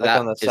here. Like that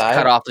on the is side?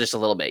 cut off just a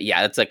little bit.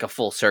 Yeah, it's like a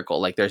full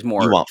circle. Like there's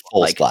more. You want full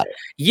like, splatter.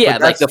 Yeah,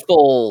 like the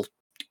full.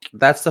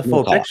 That's the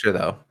full picture,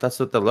 though. That's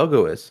what the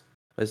logo is,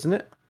 isn't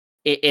it?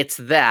 It's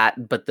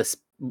that, but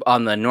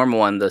on the normal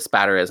one, the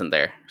spatter isn't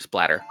there.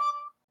 Splatter.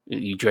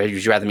 Would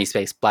you rather me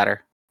say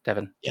splatter,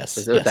 Devin?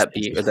 Yes. Would that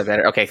be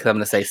better? Okay, because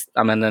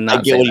I'm gonna not.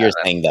 I get what you're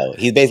saying, though.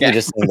 He's basically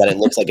just saying that it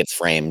looks like it's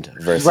framed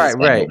versus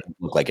right. It doesn't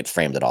look like it's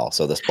framed at all.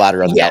 So the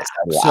splatter on the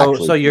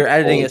outside. So you're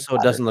editing it so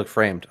it doesn't look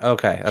framed.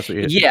 Okay, that's what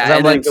you're. Yeah,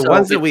 I'm like the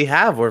ones that we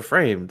have were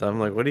framed. I'm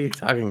like, what are you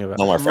talking about?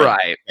 No more framed.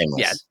 Right. Frameless.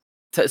 Yeah.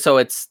 So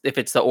if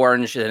it's the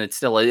orange, then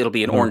it'll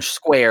be an orange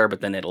square, but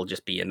then it'll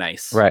just be a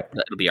nice. Right.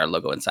 It'll be our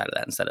logo inside of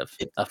that instead of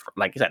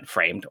like I said,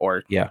 framed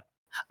or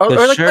or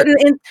like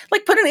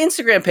put an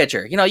Instagram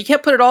picture. You know, you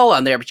can't put it all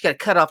on there, but you got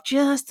to cut off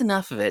just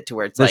enough of it to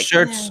where it's the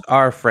shirts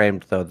are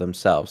framed though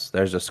themselves.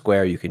 There's a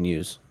square you can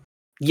use.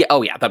 Yeah.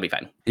 Oh yeah, that'd be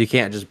fine. You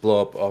can't just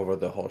blow up over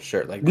the whole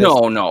shirt like this.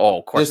 No. Oh,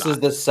 of course this is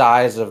the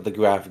size of the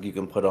graphic you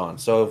can put on.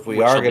 So if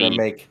we are going to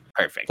make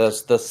perfect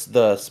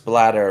the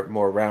splatter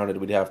more rounded,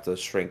 we'd have to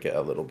shrink it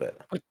a little bit.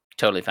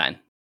 Totally fine.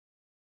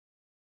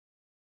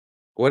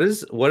 What are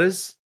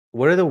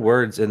the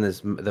words in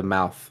the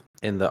mouth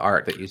in the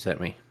art that you sent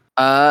me?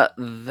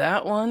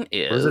 That one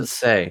is. What does it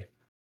say?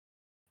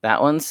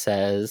 That one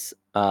says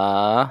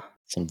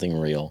something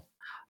real.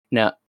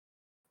 No.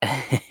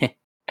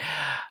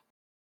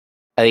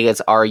 I think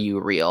it's "Are you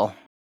real?"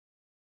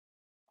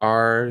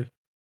 And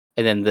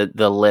then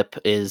the lip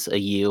is a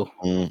U.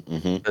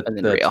 Mm-hmm. And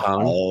then real.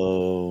 Tongue?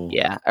 Oh.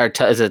 Yeah. Or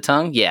is it a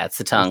tongue? Yeah, it's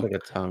the tongue. It's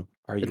like a tongue.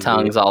 The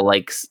tongue's all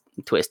like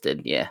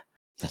twisted. Yeah.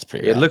 That's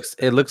pretty. It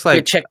looks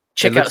like check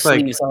out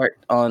Sleeves art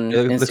on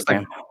Instagram.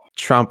 Like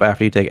Trump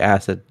after you take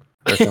acid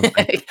or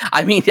something.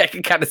 I mean, I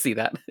can kind of see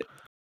that.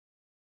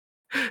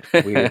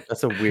 Weird.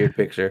 That's a weird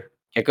picture.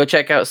 Yeah, go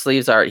check out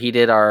Sleeves art. He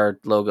did our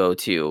logo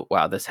too.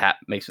 Wow, this hat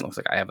makes me look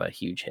like I have a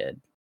huge head.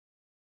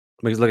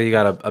 Because look, you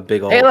got a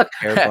big old hair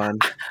bun.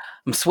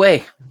 I'm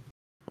Sway.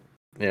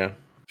 Yeah.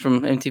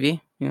 From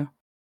MTV. Yeah.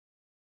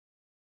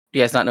 Do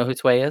you guys not know who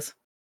Sway is?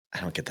 I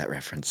don't get that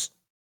reference.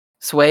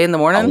 Sway in the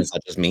morning? Is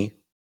that just me?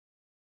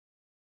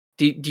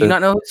 Do you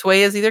not know who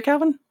Sway is either,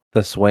 Calvin?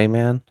 The Sway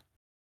Man.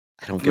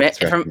 I don't get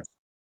this reference.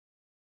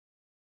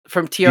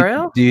 From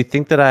TRL? Do you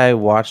think that I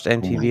watched Oh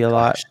MTV my a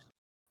lot? gosh.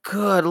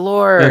 Good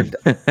lord.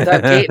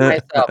 Without dating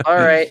myself. All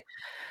right.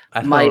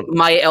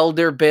 My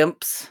elder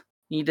bimps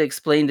need to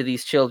explain to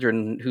these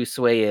children who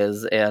Sway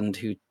is and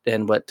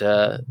what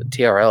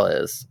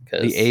TRL is.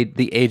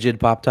 The aged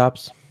Pop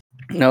Tops.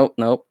 Nope.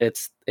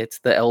 It's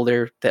the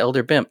elder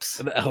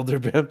bimps. The elder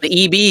Bips.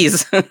 The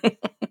EBs.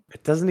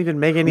 It doesn't even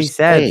make any Who's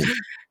sense. Sway?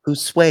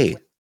 Who's Sway?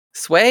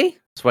 Sway?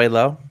 Sway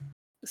Low.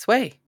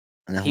 Sway.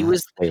 No, He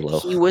was Sway-Lo.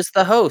 he was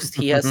the host.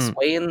 He has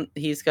Sway and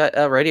he's got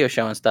a radio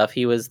show and stuff.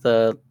 He was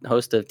the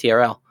host of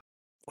TRL.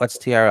 What's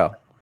TRL?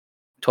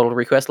 Total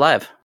Request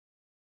Live,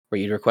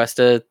 where you'd request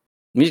a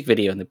music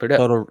video and they put it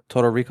up.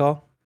 Total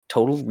Recall.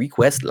 Total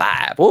Request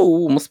Live. Whoa,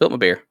 almost spilled my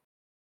beer.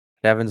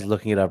 Kevin's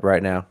looking it up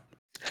right now.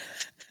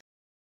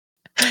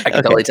 I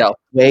can totally tell.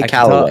 Sway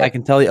Calloway. I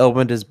can tell he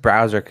opened his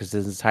browser because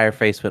his entire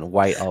face went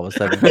white all of a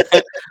sudden.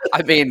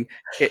 I mean,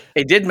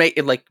 it did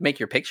make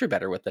your picture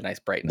better with the nice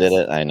brightness. Did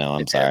it? I know.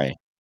 I'm sorry.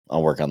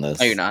 I'll work on this.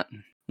 No, you're not.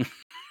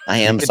 I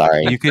am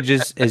sorry. You could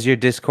just, is your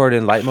Discord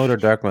in light mode or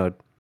dark mode?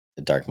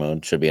 The dark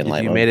mode should be in If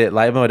light you mode. made it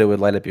light mode, it would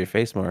light up your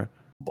face more.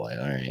 Boy,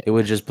 all right. It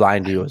would just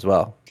blind you as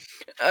well.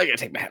 I gotta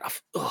take my hat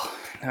off. Oh,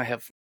 now I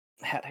have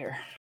hat hair.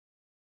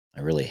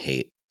 I really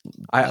hate.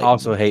 I light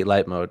also mode. hate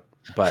light mode,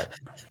 but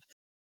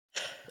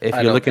if I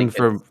you're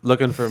don't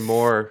looking for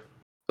more,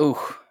 Ooh,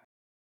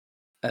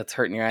 that's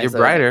hurting your eyes. you're though.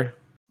 brighter.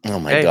 Oh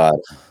my Hey. god.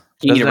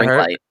 You need a Doesn't it ring hurt?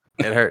 light.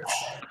 It hurts.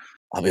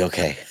 I'll be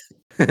okay.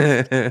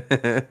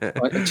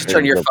 Just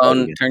turn your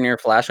phone, turn your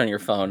flash on your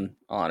phone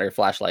on, or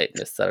flashlight, and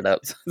just set it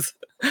up.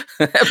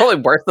 Probably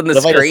worse than the What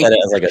if I just screen. set it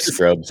as like a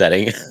strobe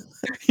setting?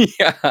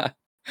 Yeah,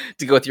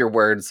 to go with your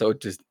words. So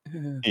just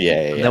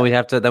Yeah. Then we'd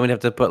have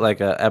to put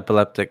like a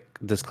epileptic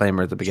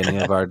disclaimer at the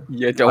beginning of our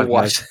don't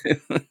watch.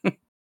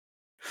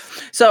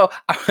 So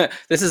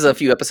this is a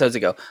few episodes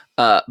ago,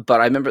 but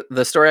I remember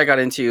the story I got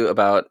into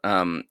about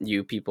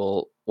you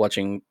people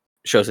watching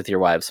shows with your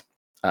wives,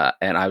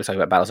 and I was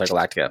talking about Battlestar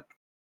Galactica.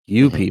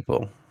 You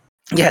people.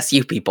 Yes,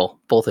 you people,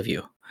 both of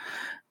you,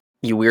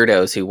 you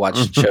weirdos who watch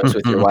shows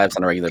with your wives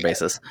on a regular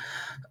basis.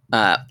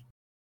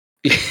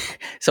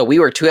 So we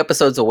were 2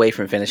 episodes away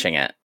from finishing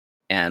it,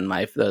 and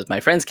my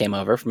friends came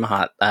over from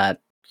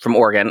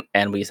Oregon,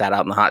 and we sat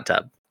out in the hot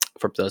tub.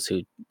 For those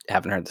who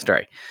haven't heard the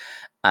story,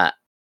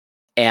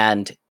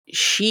 and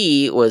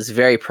she was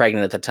very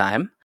pregnant at the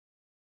time.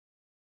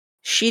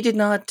 She did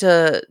not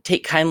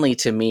take kindly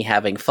to me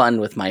having fun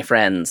with my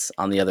friends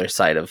on the other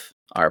side of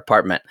our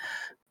apartment.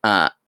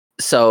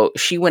 So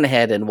she went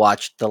ahead and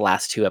watched the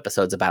last 2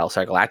 episodes of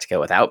Battlestar Galactica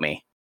without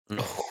me.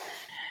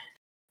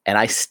 And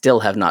I still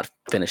have not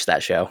finished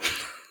that show.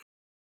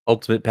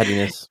 Ultimate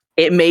pettiness.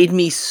 It made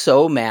me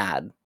so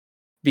mad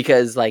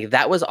because like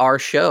that was our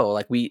show.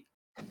 Like we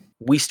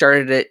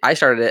started it. I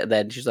started it.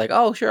 Then she's like,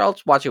 "Oh, sure, I'll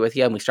just watch it with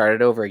you." And we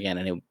started over again,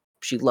 and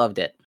she loved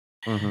it.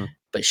 Mm-hmm.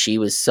 But she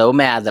was so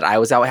mad that I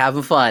was out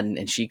having fun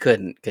and she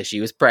couldn't because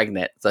she was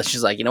pregnant. So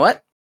she's like, "You know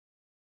what?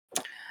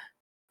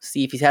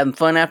 See if he's having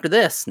fun after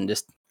this." And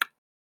just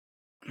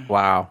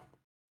Wow.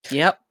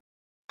 yep.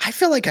 I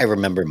feel like I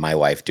remember my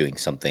wife doing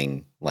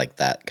something like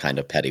that, kind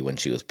of petty, when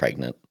she was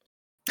pregnant.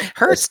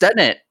 Hurts, doesn't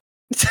it?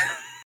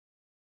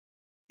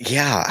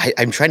 Yeah,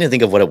 I'm trying to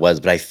think of what it was,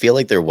 but I feel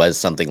like there was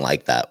something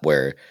like that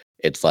where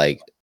it's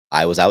like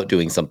I was out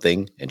doing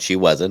something and she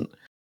wasn't.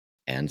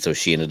 And so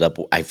she ended up,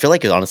 I feel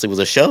like it honestly was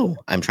a show.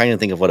 I'm trying to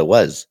think of what it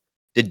was.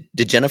 Did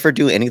Jennifer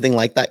do anything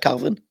like that,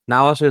 Calvin?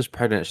 Now while she was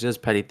pregnant, she does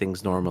petty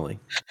things normally.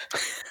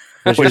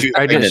 When When she was she was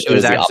pregnant, pregnant, she it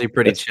was was the actually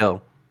pretty opposite.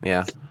 chill.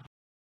 Yeah.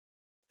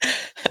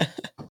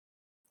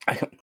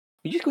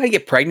 You just go ahead and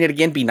get pregnant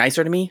again. Be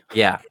nicer to me.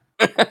 Yeah.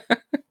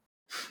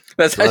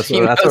 That's how That's she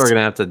what we're knows.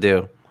 gonna have to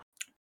do.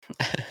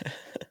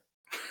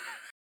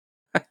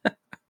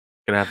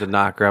 Gonna have to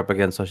knock her up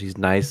again so she's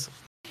nice.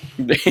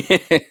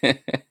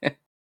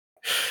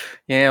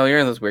 Yeah, well, you're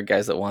one of those weird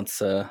guys that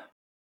wants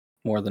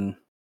more than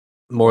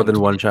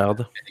One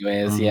child.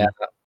 anyways. Mhm. Yeah.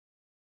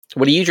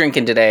 What are you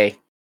drinking today,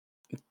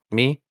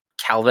 Me?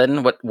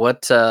 Calvin? What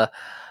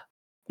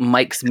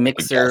Mike's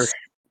mixer?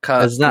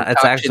 It's not.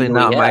 It's actually concoction do we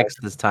not have? Mike's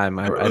this time.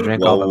 I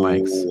drank all the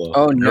Mikes. Whoa.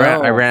 Oh no!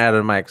 I ran out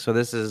of Mike's. So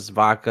this is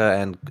vodka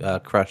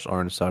and crushed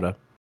orange soda.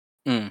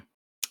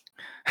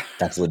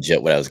 That's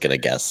legit what I was gonna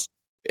guess.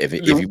 If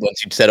you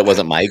once you said it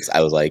wasn't Mike's,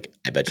 I was like,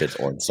 I bet you it's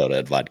orange soda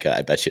and vodka.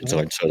 I bet you it's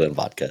orange soda and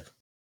vodka.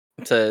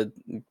 It's a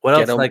What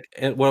else? ghetto- Like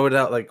what would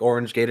that like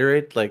orange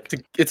Gatorade? Like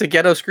it's a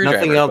ghetto screwdriver.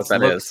 nothing is else what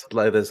that looks is.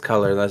 like this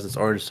color unless it's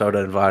orange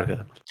soda and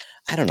vodka.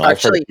 I don't know.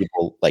 I've heard Actually- of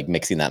people like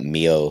mixing that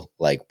Mio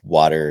like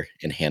water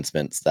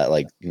enhancements, that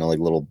like like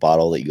little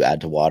bottle that you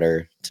add to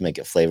water to make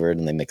it flavored,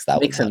 and they mix that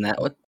with Mixing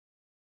that with.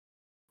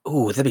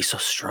 Ooh, that'd be so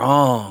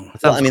strong.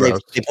 That Well, sounds I mean,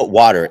 gross. they put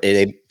water.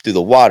 They do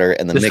the water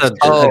and then Just mix a, it.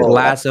 just a Oh.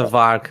 glass of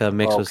vodka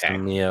mixed with Okay.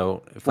 some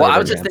Mio. Well, I flavor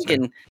was just enhancer.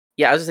 thinking.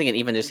 Yeah, I was just thinking.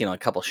 Even just a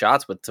couple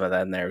shots with some of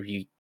that in there,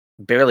 you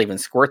barely even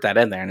squirt that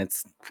in there, and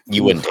it's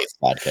You wouldn't taste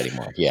vodka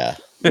anymore. Yeah.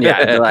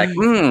 yeah, it'd be like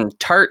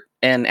tart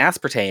and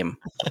aspartame.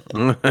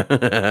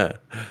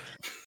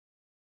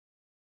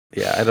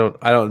 Yeah,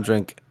 I don't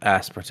drink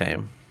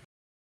aspartame.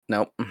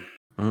 Nope.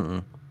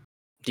 Mm-mm.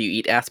 Do you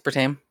eat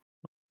aspartame?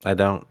 I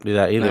don't do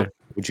that either. No.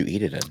 Would you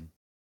eat it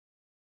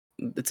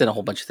in? It's in a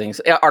whole bunch of things.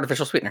 Yeah,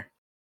 artificial sweetener.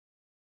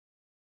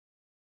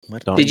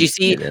 What Don't Did would you eat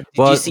see? it in? Did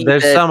you Well, see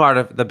there's that?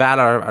 some the bad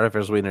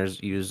artificial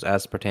sweeteners use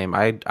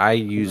aspartame. I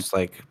use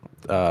like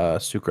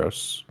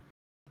sucrose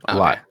a Okay.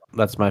 lot.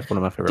 That's one of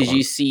my favorite Did you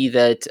ones. see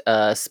that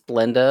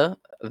Splenda?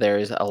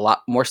 There's a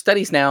lot more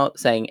studies now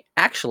saying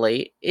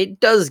actually it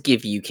does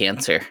give you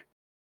cancer.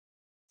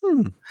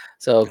 Hmm.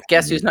 So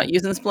guess who's not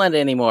using Splenda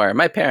anymore?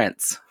 My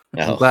parents.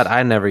 I'm No. glad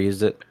I never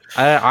used it.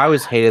 I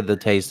always hated the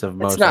taste of It's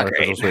most not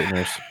artificial great.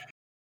 sweeteners.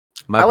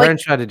 My I like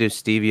parents tried to do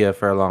stevia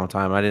for a long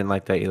time. I didn't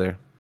like that either.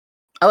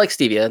 I like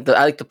stevia.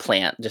 I like the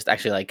plant. Just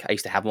actually like I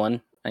used to have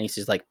one. I used to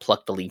just like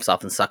pluck the leaves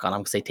off and suck on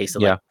them because they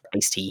tasted Yeah. like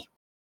iced tea.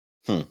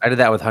 I did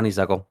that with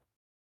honeysuckle.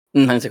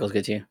 Honeysuckle's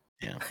good too.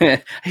 Yeah.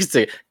 I used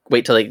to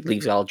wait till like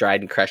leaves all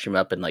dried and crush them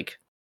up and like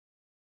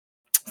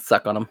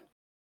suck on them.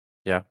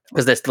 Yeah.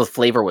 Because the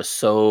flavor was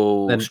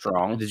so Then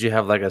strong. did you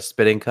have like a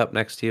spitting cup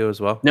next to you as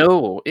well?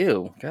 No,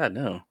 ew, God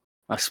no.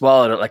 I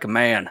swallowed it like a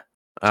man.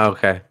 Oh,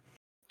 okay.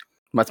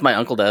 That's my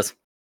uncle does.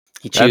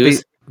 He That'd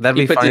chews. He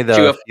be puts funny his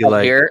chew though up, if you up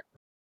like. here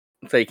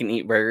so he can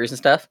eat burgers and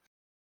stuff.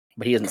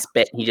 But he doesn't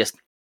spit. He just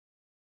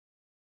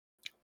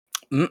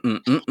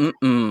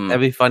That'd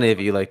be funny if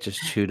you like just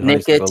chewed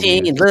honeysuckle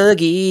nicotine leaves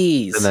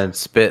loogies. and then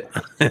spit.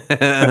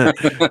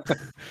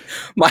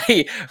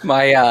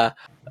 my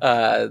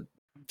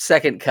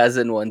second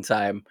cousin one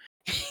time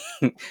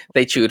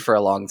they chewed for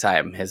a long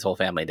time. His whole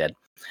family did,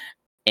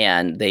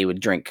 and they would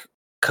drink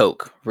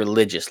Coke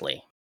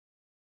religiously.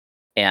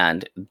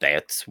 And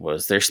that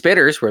was their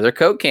spitters, were their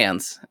Coke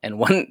cans. And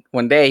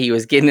one day he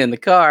was getting in the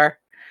car,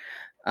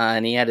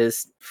 and he had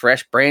his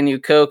fresh, brand new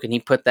Coke, and he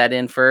put that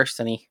in first,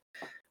 and he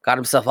got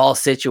himself all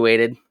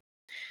situated.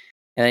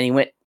 And then he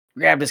went,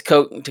 grabbed his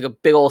Coke, and took a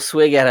big old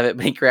swig out of it,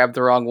 but he grabbed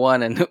the wrong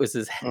one, and it was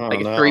his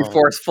like a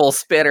 3/4 full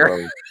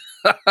spitter,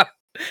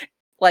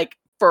 like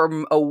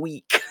for a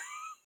week.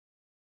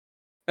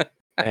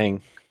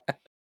 Dang.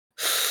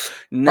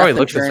 Nothing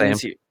looks the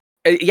turns same.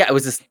 you. Yeah,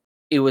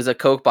 it was a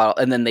Coke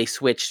bottle, and then they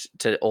switched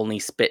to only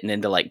spitting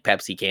into like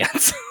Pepsi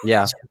cans.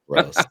 Yeah.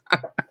 Gross.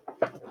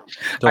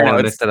 Don't I want know,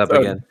 to mix it's that up so,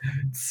 again.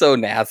 so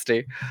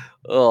nasty.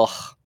 Ugh.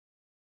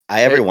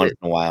 Every It- once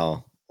in a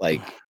while,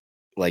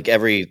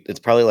 it's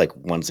probably like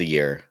once a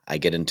year, I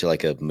get into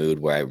like a mood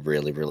where I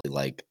really, really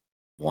like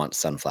want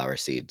sunflower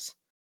seeds,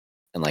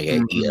 and like I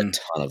eat a Mhm.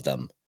 ton of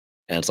them,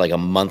 and it's like a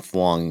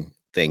month-long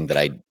thing that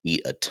I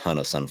eat a ton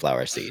of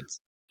sunflower seeds.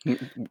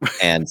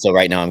 And so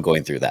right now I'm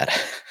going through that.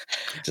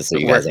 Just so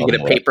you Where guys if you all get know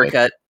a what I'm paper going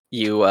cut,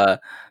 you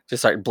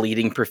just start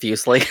bleeding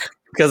profusely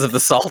because of the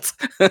salt.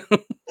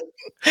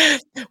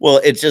 Well,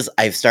 it's just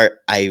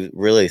I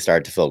really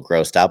start to feel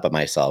grossed out by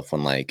myself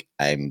when like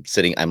I'm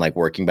like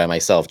working by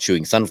myself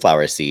chewing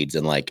sunflower seeds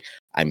and like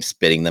I'm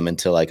spitting them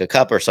into like a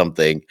cup or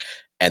something,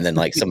 and then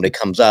like somebody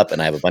comes up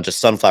and I have a bunch of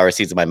sunflower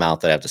seeds in my mouth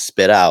that I have to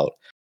spit out,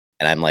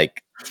 and I'm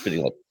like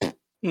spitting like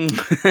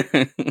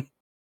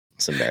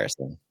it's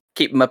embarrassing.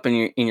 Keep them up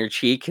in your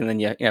cheek, and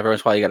then every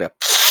once in a while you gotta.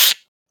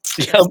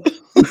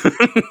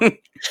 Yep.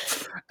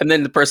 And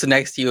then the person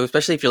next to you,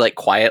 especially if you're like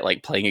quiet,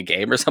 like playing a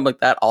game or something like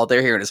that, all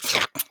they're hearing is.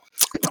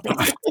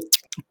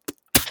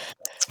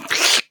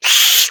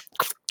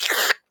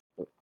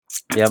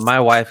 Yeah, my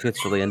wife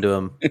gets really into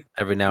them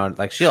every now and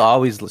like she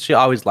always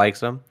likes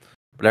them,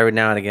 but every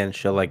now and again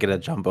she'll like get a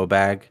jumbo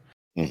bag,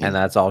 Mhm. and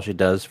that's all she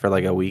does for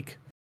like a week.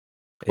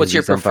 What's is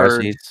your eat sunflower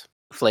preferred seeds.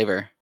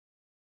 flavor?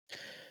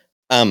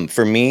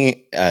 For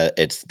me,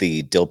 it's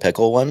the dill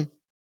pickle one. Which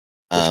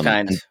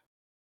kind? And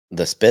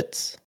the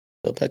Spitz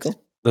dill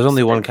pickle. There's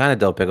only one Spit. kind of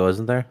dill pickle,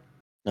 isn't there?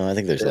 No, I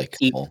think there's like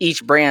a couple.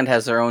 Each brand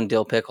has their own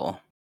dill pickle.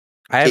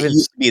 I It haven't.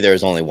 used to be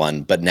there's only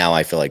one, but now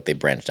I feel like they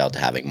branched out to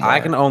having more. I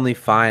can only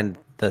find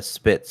the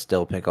Spitz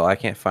dill pickle. I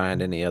can't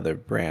find any other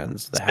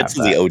brands that have Spitz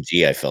is the that.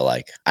 OG. I feel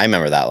like I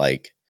remember that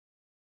like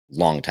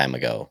long time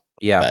ago.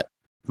 Yeah, but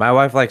my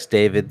wife likes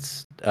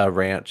David's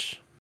Ranch.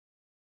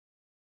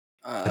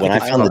 I When think I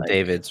it's found called the-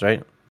 David's, right?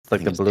 It's like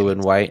think the it's blue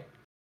and David's. white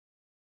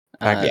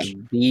package.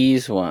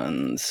 These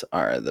ones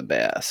are the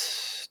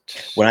best.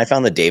 When I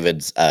found the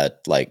David's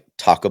like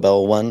Taco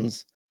Bell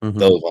ones, Mhm.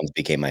 those ones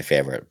became my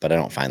favorite, but I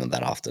don't find them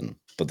that often.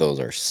 But those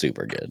are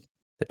super good.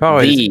 They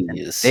probably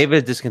These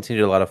David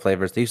discontinued a lot of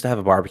flavors. They used to have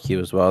a barbecue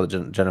as well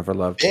that Jennifer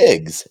loved.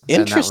 Pigs.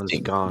 And that one's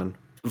Interesting. gone.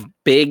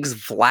 Big's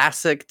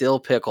Vlasic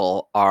dill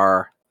pickle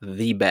are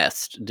the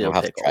best I'll dill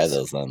have to try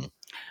pickles. those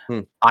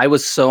then. I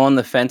was so on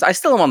the fence. I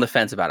still am on the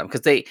fence about them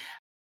because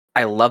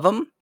I love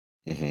them,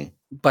 hmm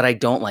but I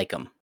don't like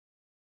them.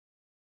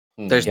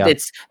 There's Yeah.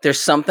 there's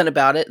something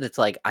about it that's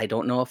like I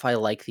don't know if I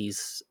like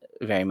these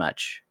very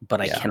much, but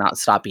I Yeah. cannot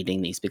stop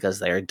eating these because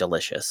they're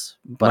delicious.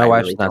 But My I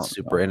wife's really not don't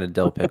super know. into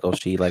dill pickle.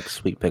 She likes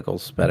sweet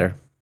pickles better.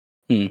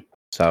 Hmm.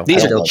 So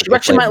These I are don't like she the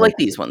actually might flavor. like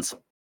these ones.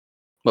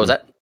 What was Hmm.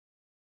 that?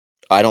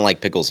 I don't like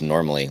pickles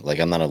normally. Like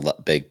I'm not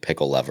a big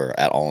pickle lover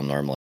at all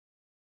normally.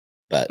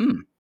 But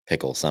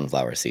pickle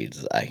sunflower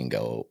seeds, I can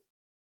go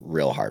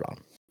real hard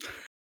on.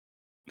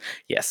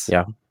 Yes.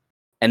 Yeah.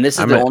 And this is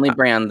I'm the a- only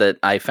brand that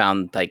I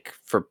found like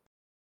for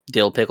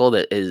dill pickle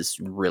that is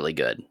really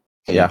good.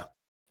 Yeah.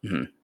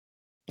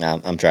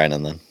 I'm trying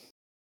them then.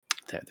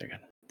 They're good.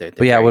 They're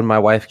But yeah, very- when my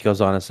wife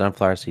goes on a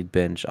sunflower seed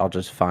binge, I'll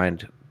just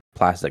find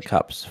plastic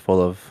cups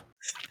full of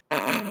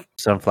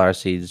sunflower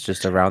seeds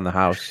just around the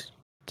house.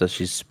 So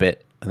she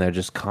spit, and they're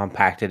just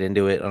compacted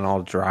into it and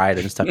all dried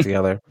and stuck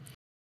together.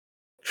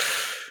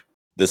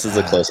 This is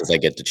the closest I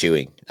get to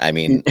chewing. I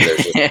mean,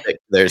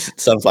 there's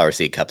sunflower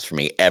seed cups for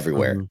me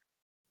everywhere. Mhm.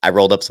 I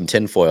rolled up some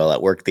tinfoil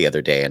at work the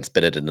other day and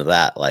spit it into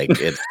that. Like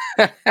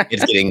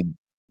it's getting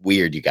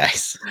weird, you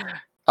guys.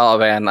 Oh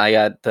man, I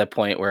got to the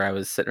point where I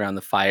was sitting around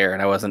the fire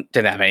and I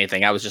didn't have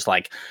anything. I was just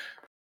like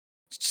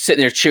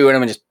sitting there chewing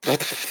them and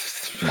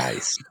just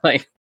Nice.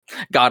 like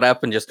got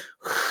up and just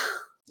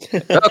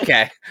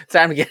okay,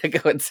 time to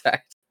go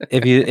inside.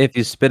 If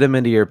you spit them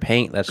into your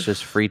paint, that's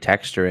just free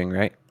texturing,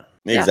 right?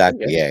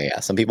 Exactly. good. Yeah.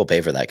 Some people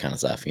pay for that kind of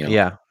stuff, you know.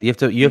 Yeah, you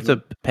have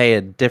to pay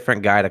a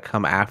different guy to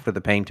come after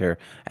the painter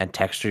and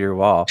texture your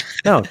wall.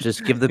 No,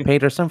 just give the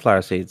painter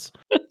sunflower seeds.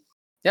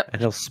 Yep.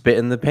 And he'll spit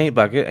in the paint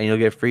bucket, and you'll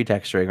get free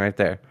texturing right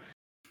there.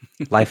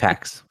 Life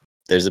hacks.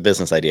 There's a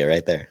business idea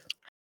right there.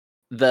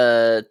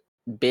 The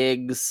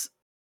Biggs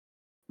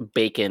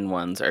bacon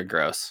ones are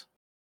gross.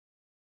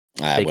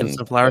 I Bacon wouldn't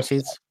sunflower go for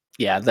seeds.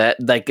 Yeah, that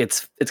like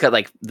it's got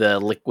like the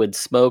liquid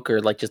smoke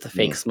or like just the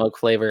fake smoke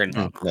flavor and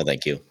that. No,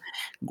 thank you.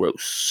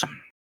 gross.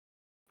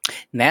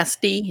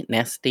 Nasty.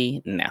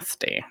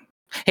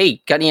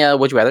 Hey, got any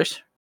would you rathers?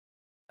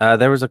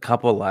 There was a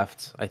couple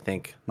left, I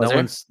think. Was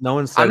there? No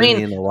one's said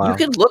any in a while. You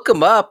could look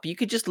them up. You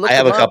could just look I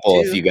have them a up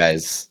couple too. if you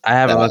guys I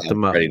haven't that looked I'm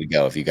them up. ready to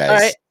go if you guys All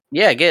right.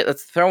 Yeah,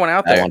 let's throw one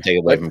out I there. won't take it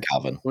away from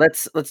Calvin.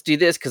 Let's do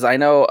this because I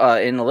know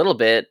in a little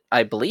bit,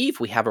 I believe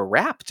we have a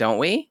wrap, don't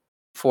we?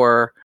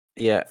 For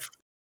Yeah.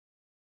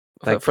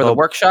 for the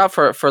workshop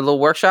for a little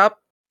workshop.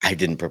 I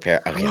didn't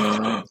prepare. Okay.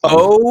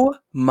 Oh I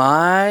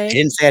my!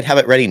 didn't say I'd have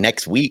it ready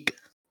next week.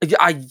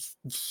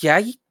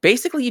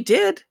 Basically you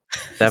did.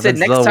 You said Devin's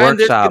next Little time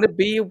there's Workshop gonna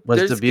be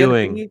was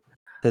debuting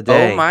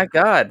today. Oh my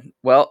god!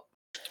 Well,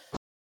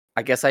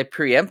 I guess I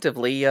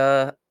preemptively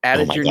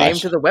added my your name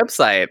gosh. to the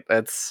website.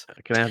 That's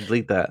Can I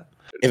delete that?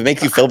 If it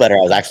makes you feel better, I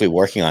was actually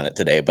working on it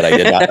today, but I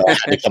did not know I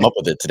had to come up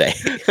with it today.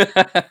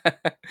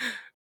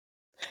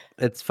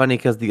 It's funny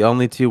because the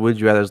only two would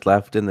you rather's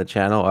left in the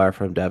channel are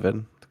from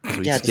Devin.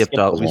 We Yeah, skipped skip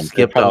all. those We ones.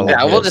 skipped They're all. probably of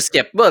not yeah, his. we'll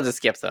just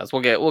skip those.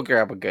 We'll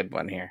grab a good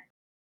one here.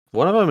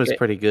 One of them is Okay.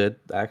 pretty good,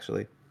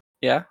 actually.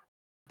 Yeah,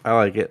 I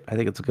like it. I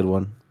think it's a good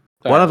one.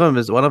 All One right. of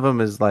them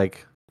is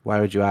like, why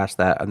would you ask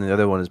that? And the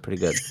other one is pretty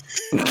good.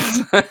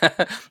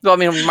 Well, I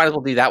mean, we might as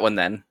well do that one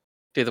then.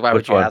 Do the why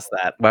Which would you one? ask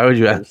that? Why would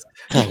you ask?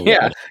 Oh, Yeah,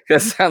 God.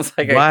 because it sounds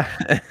like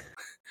Why?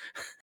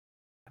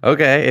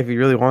 Okay, if you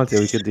really want to,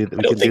 we could do. We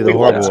don't can think do the we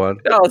horrible will. one.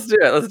 No, let's do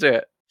it. Let's do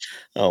it.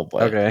 Oh boy.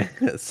 Okay,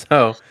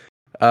 so,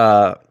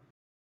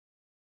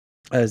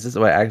 is this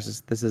wait? Actually,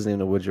 this isn't even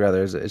a would you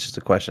rather. It's just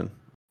a question.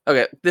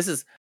 Okay, this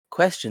is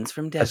questions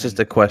from Devin. That's just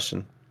a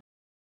question.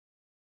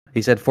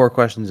 He said 4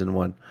 questions in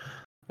one.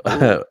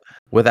 Ooh.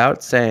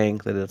 Without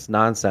saying that it's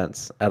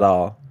nonsense at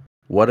all,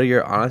 what are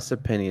your honest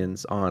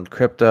opinions on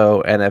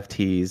crypto,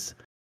 NFTs,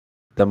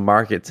 the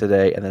market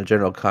today, and the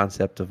general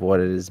concept of what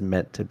it is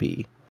meant to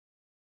be?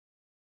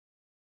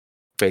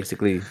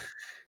 Basically,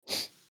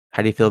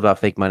 how do you feel about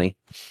fake money?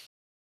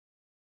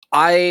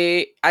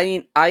 I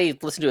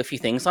listened to a few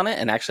things on it,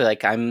 and actually,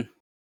 like I'm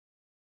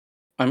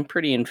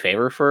pretty in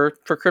favor for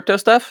crypto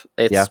stuff.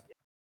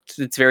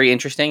 It's very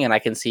interesting, and I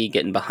can see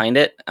getting behind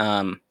it.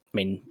 I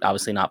mean,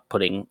 obviously not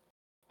putting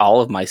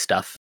all of my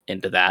stuff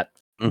into that,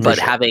 Mhm. but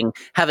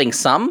having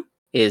some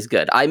is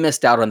good. I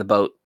missed out on the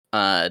boat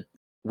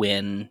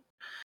when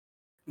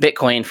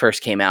Bitcoin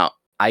first came out.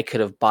 I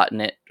could have bought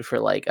it for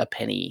like a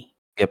penny.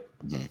 Yep.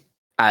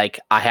 I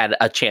had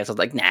a chance. I was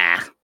like, nah,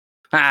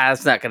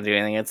 it's not gonna do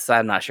anything.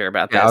 I'm not sure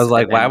about this. Yeah, I was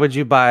like, And why then- would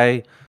you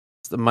buy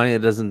the money that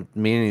doesn't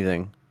mean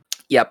anything?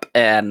 Yep,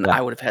 and Yeah.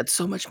 I would have had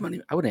so much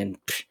money. I would have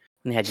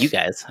had you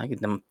guys. I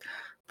get them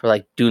for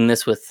like doing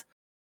this with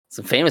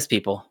some famous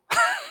people,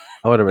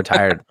 I would have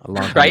retired a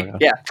long time right? ago.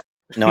 Yeah.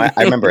 No, I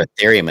remember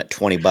Ethereum at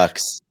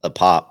 $20 a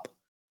pop.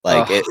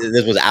 Like Ugh.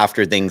 this was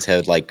after things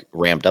had like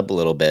ramped up a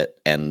little bit,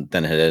 and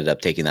then it ended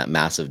up taking that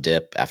massive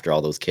dip after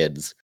all those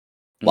kids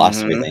lost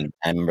Mhm. everything.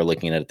 I remember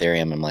looking at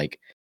Ethereum. I'm like,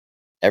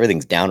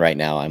 everything's down right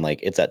now. I'm like,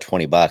 it's at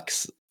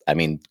 $20. I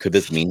mean, could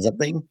this mean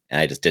something? And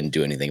I just didn't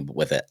do anything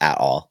with it at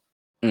all.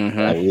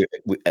 Mhm.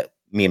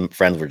 Me and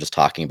friends were just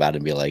talking about it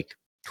and be like,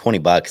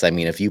 $20. I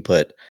mean, if you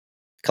put a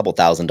couple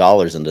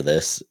 $1,000s into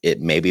this, it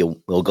maybe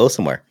will go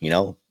somewhere, you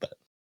know. But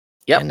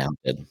Yep. and now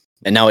it did.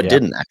 And now it Yeah.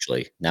 didn't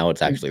actually. Now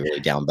it's actually really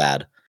down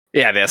bad.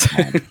 Yeah, it is.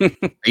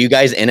 Are you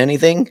guys in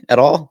anything at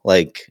all?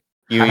 Like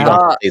you don't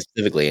Uh, say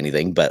specifically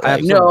anything, but I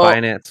have like some No.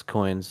 Binance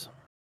coins.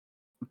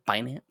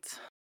 Binance.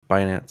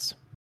 Binance.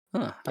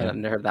 Huh, Yeah. I've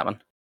never heard that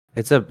one.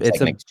 It's a it's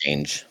like an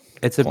exchange.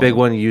 it's a big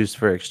one used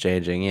for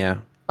exchanging. Yeah.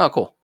 Oh,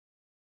 cool.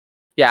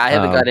 Yeah, I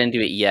haven't got Um, into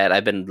it yet.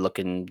 I've been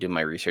looking, doing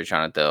my research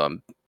on it though.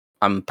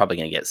 I'm probably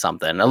gonna get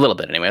something, a little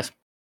bit, anyways.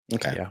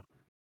 Okay. Yeah.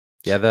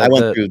 Yeah, I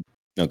went through.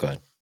 No, go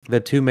ahead. the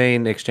two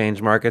main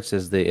exchange markets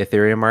is the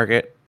Ethereum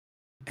market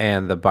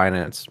and the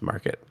Binance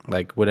market.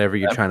 Like whenever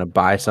you're trying to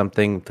buy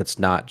something that's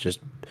not just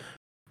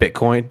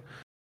Bitcoin,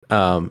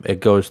 it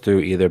goes through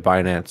either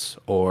Binance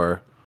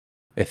or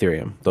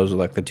Ethereum. Those are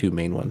like the two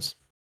main ones.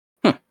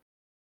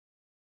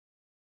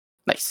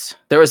 Nice.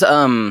 There was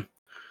it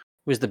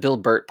was the Bill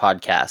Burt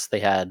podcast.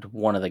 They had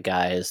one of the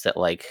guys that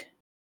like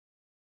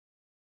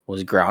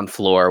was ground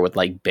floor with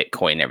like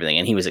Bitcoin and everything,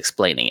 and he was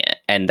explaining it.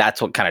 And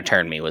that's what kind of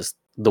turned me, was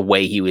the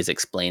way he was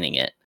explaining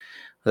it.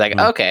 I was like,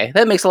 okay,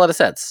 that makes a lot of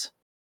sense.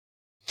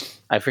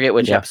 I forget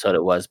which episode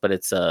it was, but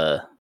it's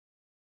I'll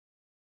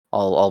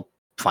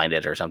find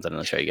it or something and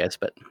I'll show you guys.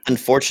 But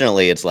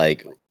unfortunately, it's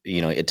like,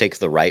 it takes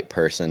the right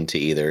person to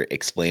either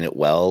explain it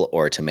well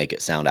or to make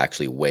it sound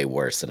actually way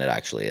worse than it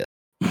actually is.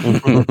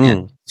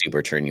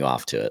 Super turn you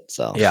off to it.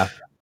 So yeah.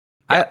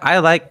 I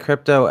like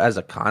crypto as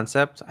a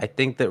concept. I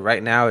think that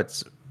right now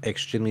it's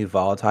extremely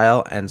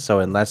volatile, and so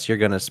unless you're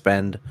going to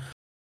spend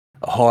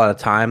a whole lot of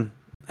time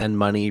and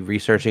money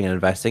researching and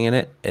investing in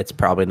it, it's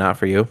probably not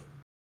for you.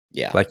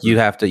 Yeah. Like you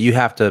have to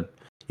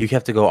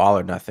go all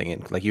or nothing,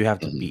 and like you have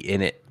to be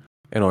in it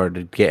in order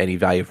to get any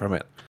value from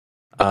it.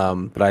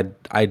 But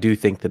I do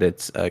think that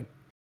it's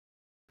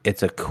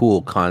a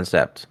cool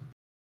concept.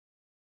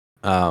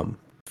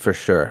 For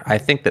sure. I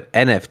think that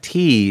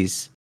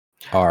NFTs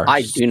are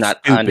I do not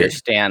stupid.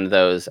 understand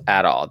those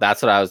at all.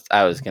 That's what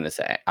I was gonna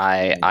say.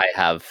 I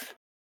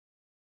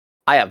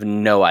have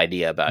no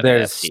idea about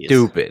They're NFTs.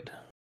 stupid.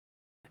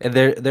 And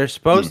they're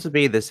supposed to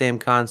be the same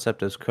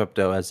concept as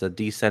crypto, as a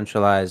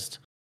decentralized,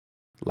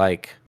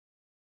 like,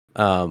 it's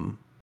a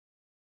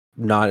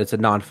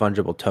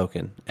non-fungible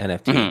token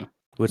NFT,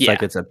 which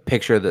like it's a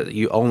picture that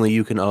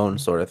you can own,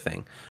 sort of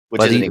thing.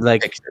 Which isn't even a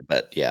picture,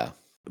 but yeah.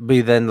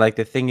 But then, like,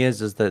 the thing is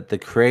that the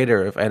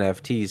creator of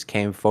NFTs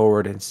came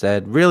forward and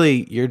said,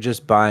 "Really, you're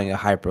just buying a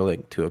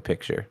hyperlink to a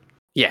picture.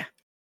 Yeah,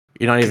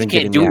 you're not even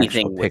getting the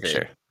actual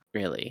picture."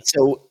 Really.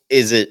 So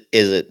is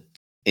it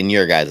in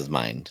your guys'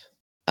 mind,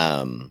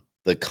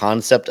 the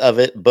concept of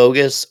it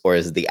bogus, or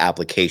is the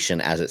application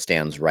as it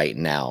stands right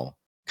now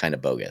kind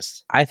of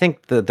bogus? I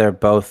think that they're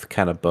both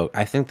kind of bogus.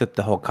 I think that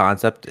the whole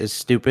concept is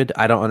stupid.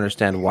 I don't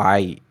understand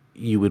why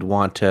you would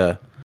want to.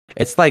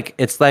 It's like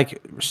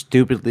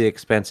stupidly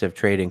expensive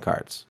trading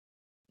cards.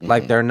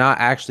 Like they're not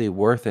actually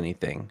worth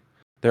anything.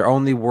 They're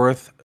only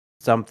worth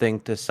something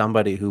to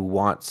somebody who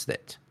wants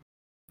it.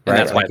 Right? And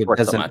that's why it's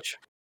worth so much.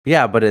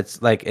 Yeah, but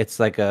it's like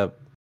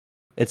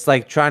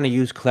trying to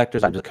use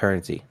collectors as a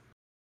currency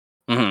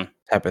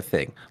type of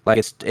thing. Like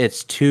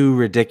it's too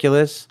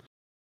ridiculous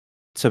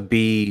to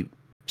be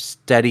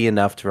steady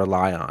enough to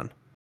rely on.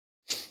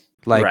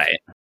 Like, right.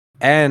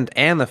 And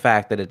the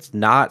fact that it's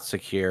not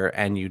secure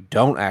and you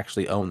don't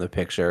actually own the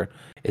picture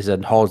is a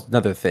whole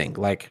another thing.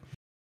 Like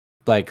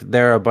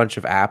there are a bunch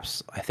of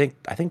apps. I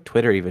think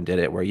Twitter even did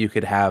it, where you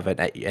could have an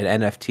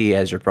NFT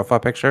as your profile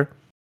picture.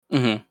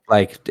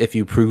 Like if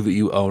you prove that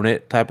you own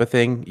it, type of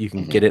thing, you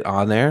can get it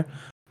on there.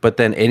 But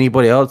then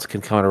anybody else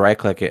can come and right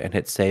click it and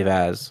hit save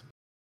as.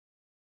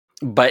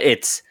 But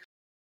it's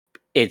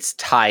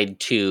tied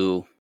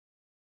to.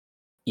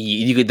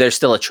 There's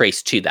still a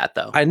trace to that,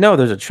 though. I know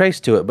there's a trace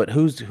to it, but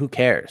who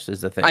cares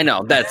is the thing. I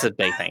know that's a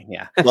big thing.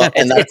 Yeah. Well,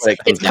 and that's what it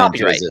comes down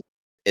copyright. to.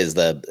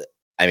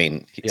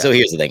 So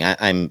here's the thing.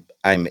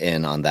 I'm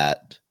in on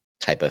that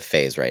type of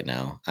phase right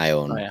now. I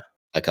own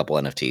a couple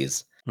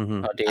NFTs.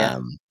 Oh, do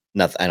you?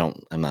 Nothing.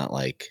 I'm not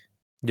like.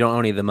 You don't own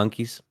any of the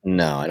monkeys?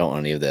 No, I don't own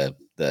any of the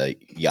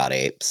yacht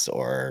apes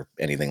or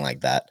anything like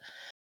that.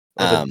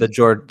 Or the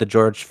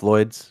George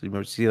Floyds. You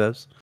ever see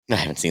those? I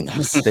haven't seen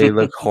those. They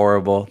look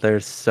horrible. They're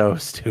so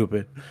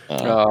stupid.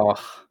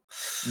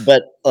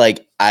 But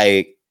like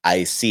I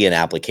see an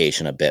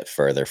application a bit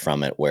further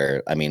from it,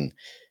 where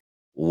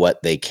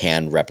what they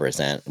can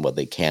represent, what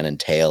they can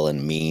entail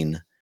and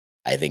mean,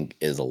 I think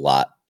is a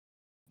lot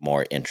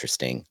more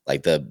interesting.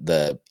 Like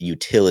the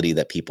utility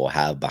that people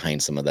have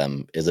behind some of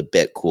them is a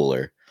bit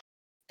cooler,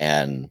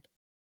 and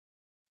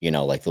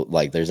like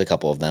there's a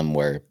couple of them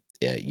where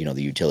the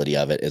utility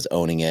of it is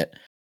owning it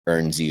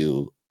earns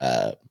you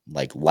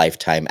like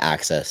lifetime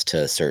access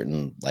to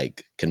certain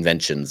like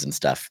conventions and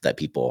stuff that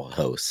people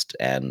host.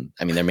 And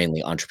they're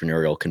mainly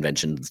entrepreneurial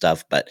conventions and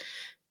stuff, but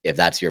if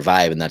that's your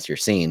vibe and that's your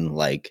scene,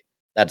 like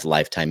that's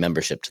lifetime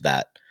membership to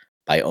that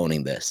by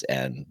owning this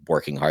and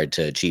working hard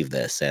to achieve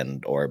this.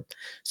 Or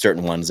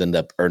certain ones end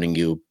up earning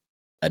you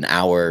an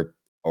hour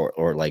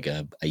or like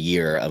a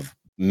year of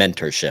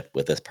mentorship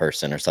with this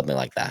person or something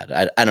like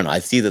that. I don't know. I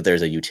see that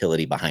there's a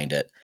utility behind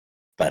it,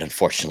 but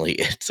unfortunately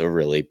it's a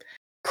really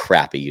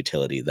crappy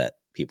utility that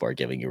people are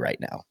giving you right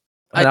now.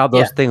 And all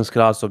those things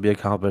could also be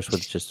accomplished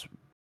with just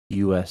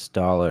US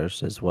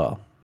dollars as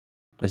well,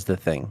 is the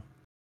thing.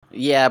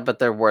 Yeah, but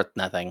they're worth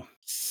nothing,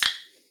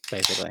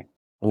 basically.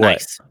 What?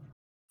 Nice.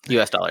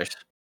 US dollars.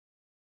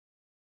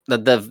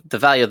 The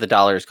value of the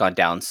dollar has gone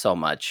down so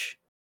much.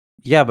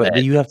 Yeah,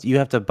 but you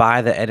have to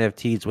buy the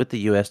NFTs with the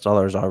US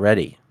dollars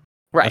already.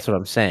 Right. That's what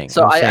I'm saying.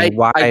 So I'm saying,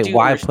 why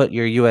understand. put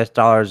your US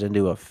dollars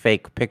into a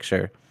fake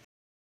picture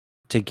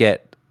to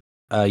get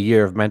a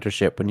year of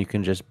mentorship when you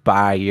can just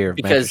buy a year of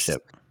mentorship?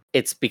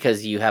 It's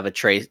because you have a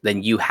trace.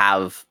 Then you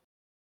have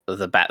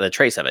the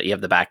trace of it. You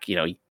have the back.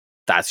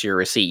 That's your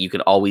receipt. You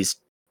can always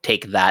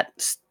take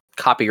that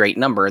copyright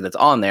number that's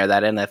on there,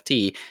 that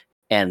NFT,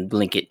 and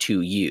link it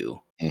to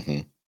you.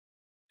 Mm-hmm.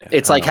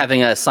 It's like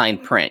having a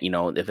signed print.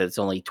 If it's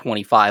only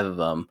 25 of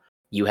them,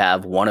 you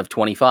have one of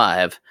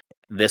 25.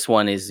 This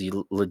one is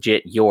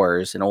legit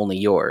yours and only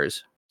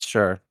yours.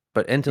 Sure,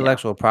 but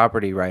intellectual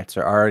property rights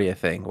are already a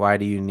thing. Why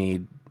do you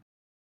need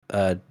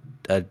what's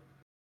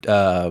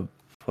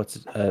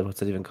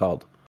it even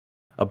called?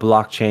 A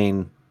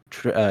blockchain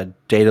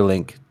data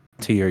link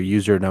to your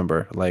user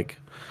number, like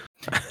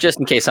just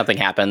in case something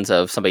happens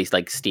of somebody's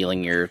like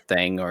stealing your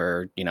thing,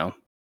 or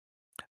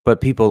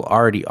But people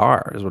already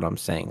are, is what I'm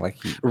saying. Like,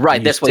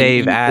 right, this way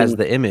save as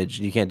the image,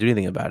 you can't do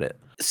anything about it.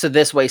 So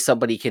this way,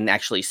 somebody can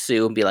actually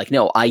sue and be like,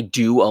 "No, I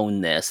do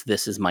own this.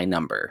 This is my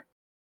number,"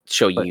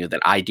 showing you that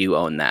I do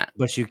own that.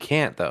 But you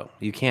can't, though.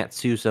 You can't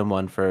sue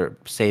someone for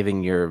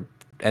saving your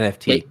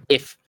NFT.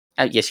 Yes,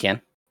 you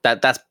can.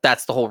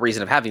 That's the whole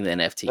reason of having the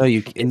NFT. No,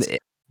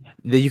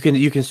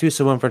 you can sue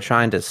someone for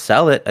trying to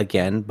sell it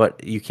again,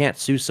 but you can't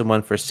sue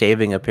someone for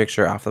saving a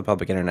picture off the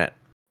public internet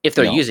if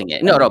they're using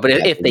it. No, but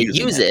if they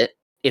use it,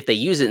 if they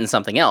use it in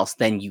something else,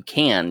 then you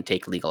can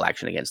take legal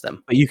action against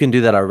them. But you can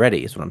do that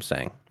already, is what I'm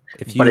saying.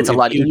 But it's a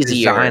lot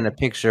easier. Design a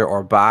picture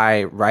or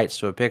buy rights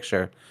to a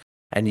picture,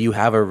 and you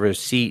have a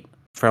receipt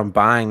from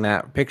buying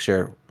that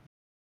picture,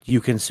 you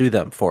can sue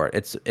them for it.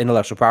 It's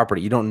intellectual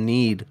property. You don't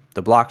need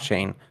the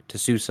blockchain to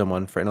sue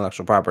someone for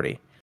intellectual property.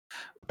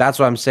 That's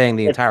what I'm saying.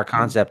 The entire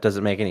concept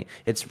doesn't make any.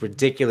 It's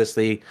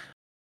ridiculously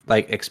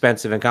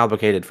expensive and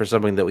complicated for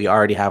something that we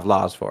already have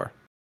laws for.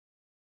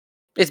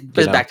 It's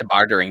back to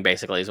bartering,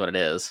 basically, is what it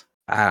is.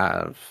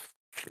 Yeah,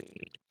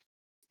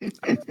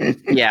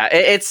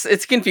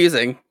 it's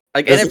confusing.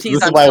 Like NFTs.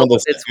 This is why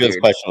this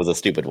question was a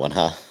stupid one,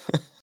 huh?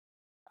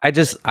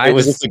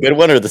 Was this a good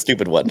one or the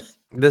stupid one?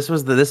 This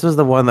was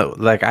the one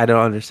that I don't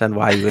understand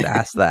why you would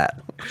ask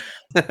that.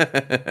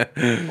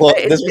 Well,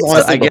 this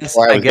was I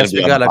guess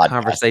we got a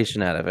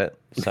conversation out of it.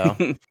 So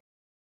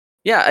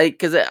yeah,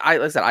 because like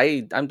I said,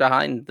 I'm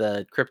behind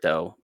the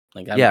crypto.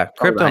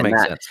 Crypto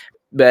makes sense.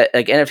 But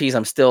NFTs,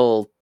 I'm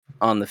still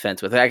on the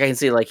fence with it. I can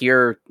see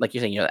you're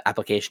saying, the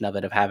application of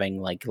it, of having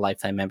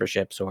lifetime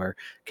memberships or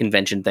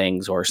convention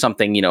things or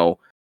something,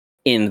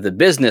 in the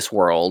business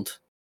world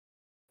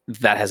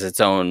that has its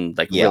own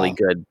really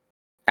good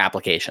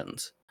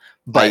applications.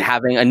 But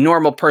having a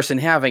normal person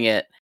having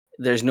it,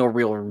 there's no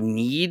real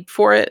need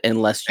for it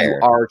unless you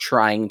are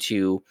trying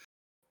to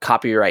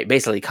copyright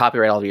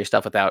all of your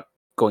stuff without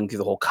going through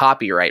the whole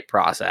copyright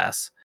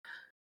process,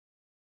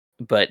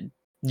 but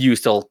you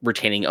still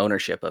retaining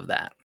ownership of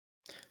that.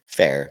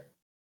 Fair.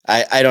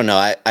 I don't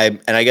know.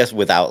 I guess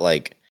without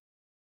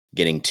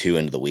getting too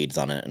into the weeds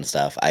on it and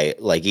stuff, I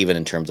even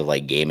in terms of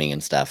gaming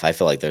and stuff, I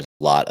feel like there's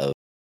a lot of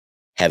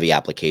heavy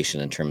application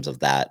in terms of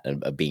that,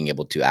 and of being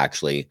able to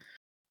actually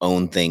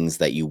own things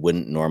that you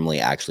wouldn't normally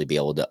actually be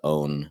able to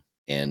own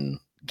in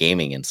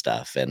gaming and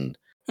stuff, and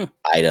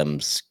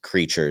items,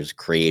 creatures,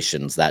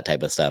 creations, that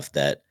type of stuff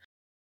that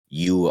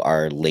you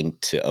are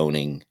linked to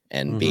owning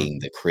and being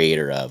the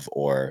creator of,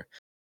 or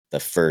the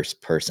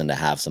first person to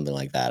have something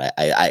like that.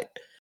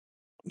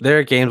 There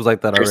are games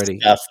like that already.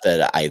 Stuff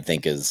that I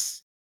think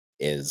is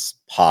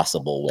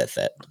possible with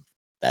it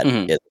that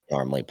isn't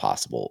normally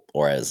possible,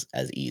 or as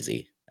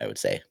easy, I would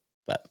say.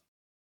 But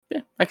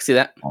yeah, I can see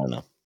that. I don't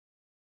know.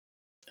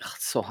 Ugh,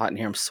 it's so hot in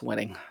here. I'm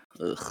sweating.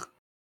 Ugh.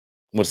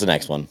 What's the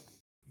next one?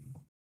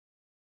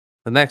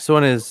 The next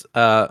one is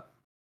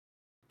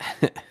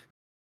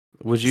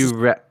would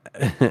you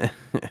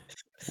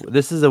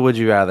this is a would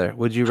you rather.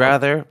 Would you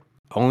rather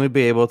only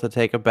be able to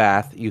take a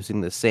bath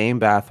using the same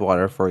bath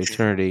water for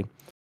eternity,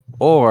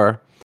 or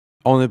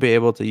only be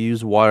able to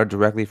use water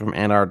directly from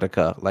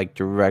Antarctica, like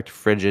direct,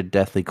 frigid,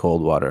 deathly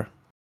cold water?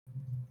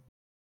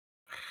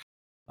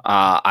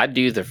 I'd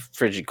do the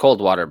frigid cold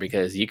water,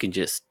 because you can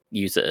just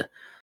use a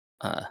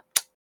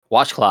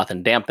washcloth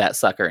and damp that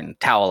sucker and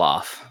towel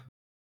off.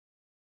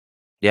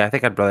 Yeah, I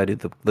think I'd rather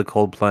do the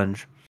cold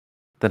plunge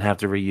than have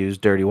to reuse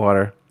dirty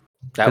water.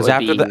 Because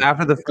after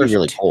the first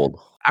really cold.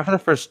 After the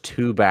first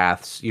 2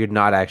 baths, you're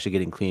not actually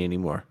getting clean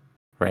anymore,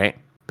 right?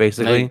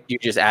 Basically, you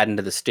just add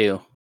into the stew.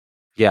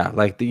 Yeah,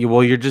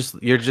 you're just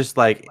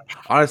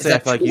honestly, I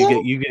feel like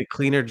you get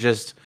cleaner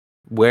just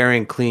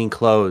wearing clean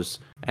clothes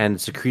and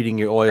secreting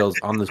your oils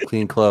on those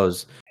clean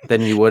clothes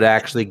than you would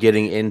actually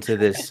getting into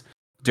this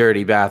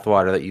dirty bath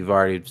water that you've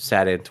already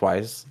sat in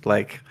twice.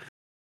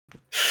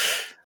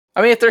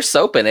 I mean, if there's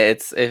soap in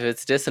it, if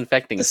it's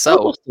disinfecting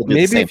soap,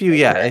 maybe if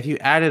you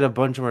added a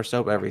bunch more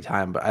soap every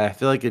time, but I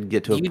feel like it'd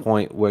get to a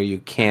point where you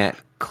can't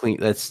clean.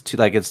 That's too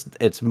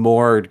it's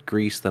more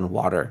grease than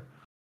water,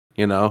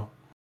 you know.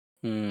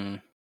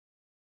 It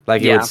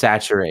would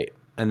saturate,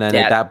 and then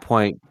at that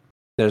point,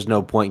 there's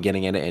no point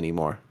getting in it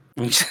anymore.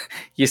 You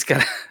just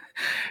gotta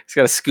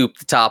scoop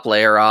the top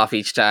layer off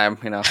each time,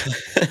 you know.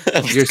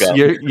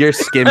 You're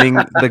skimming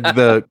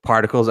the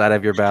particles out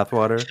of your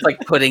bathwater. Like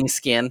pudding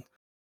skin.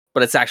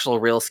 but it's actual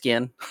real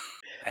skin.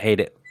 I hate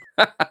it.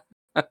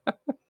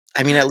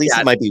 I mean, at least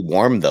Yeah. it might be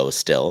warm though.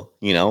 Still,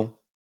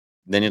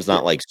 then it's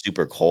not like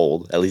super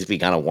cold. At least be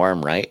kind of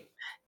warm, right?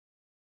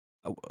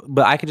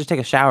 But I could just take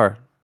a shower.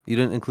 You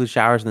didn't include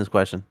showers in this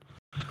question.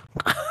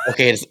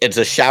 Okay, it's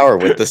a shower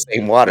with the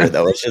same water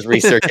though. It's just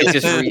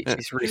recirculating. It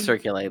just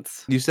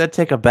recirculates. You said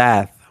take a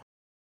bath.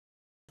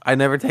 I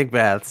never take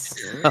baths.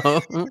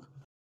 So.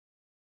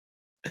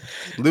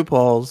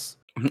 Loopholes.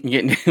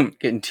 Getting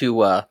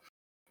too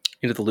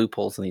into the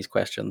loopholes in these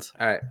questions.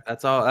 All right,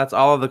 that's all. That's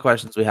all of the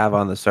questions we have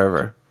on the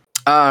server.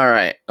 All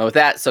right. With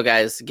that, so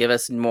guys, give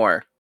us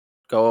more.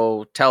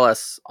 Go tell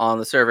us on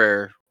the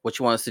server what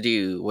you want us to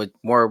do. What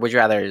more would you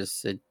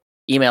rather's?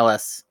 Email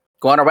us.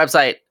 Go on our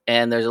website,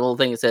 and there's a little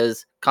thing that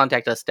says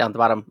 "Contact us" down at the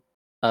bottom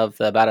of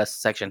the About Us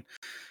section.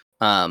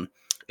 Don't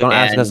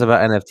ask us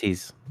about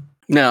NFTs.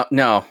 No.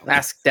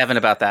 Ask Devin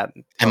about that.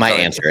 I might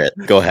answer it.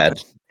 Go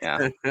ahead.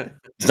 Yeah.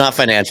 It's not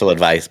financial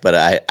advice,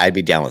 but I'd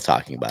be down with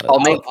talking about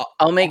it.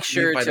 I'll make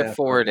sure to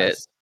forward it.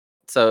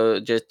 So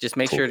just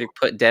make sure to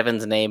put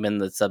Devin's name in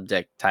the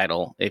subject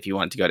title if you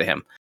want to go to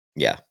him.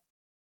 Yeah.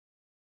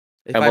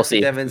 If And I we'll see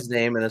see. Devin's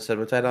name in a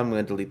subtitle, I'm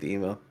going to delete the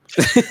email.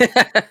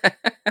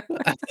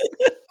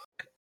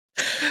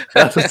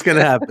 That's what's going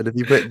to happen if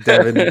you put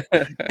Devin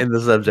in the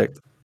subject.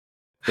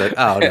 Like,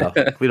 oh no,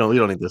 we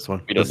don't need this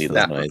one. We don't need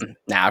this noise.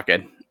 Nah,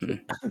 good.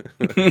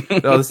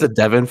 No, this is a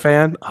Devin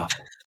fan. Oh,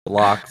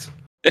 blocked.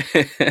 All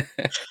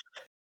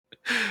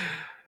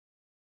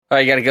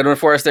right, you got a good one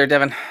for us there,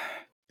 Devin.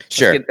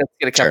 Sure. Let's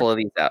get a couple of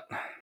these out.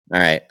 All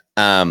right.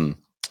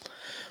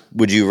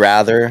 Would you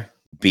rather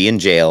be in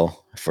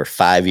jail for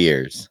 5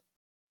 years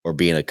or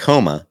be in a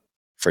coma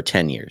for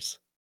 10 years?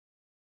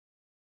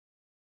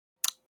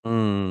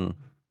 That's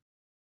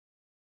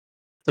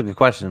a good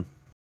question.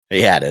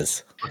 Yeah, it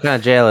is. What kind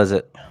of jail is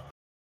it?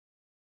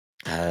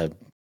 I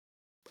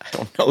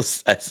don't know.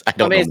 I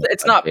don't know.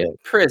 It's not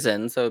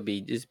prison, so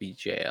it'd just be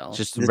jail.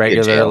 Just Just be a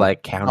regular jail.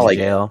 like county like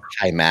jail.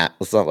 high mat.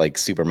 It's not like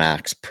super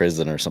max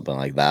prison or something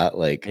like that.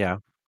 Like Yeah.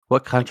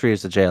 What country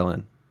is the jail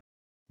in?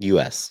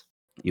 U.S.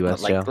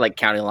 U.S. jail. like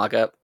county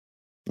lockup.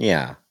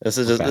 Yeah, this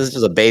is Okay. just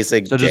a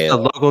basic So just jail.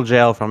 a local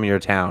jail from your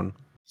town,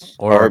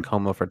 or a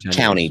coma for 10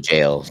 county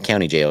years.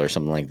 county jail or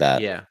something like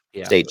that. Yeah.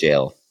 State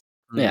jail.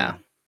 Yeah,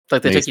 it's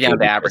like they Maybe took you down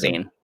to state prison.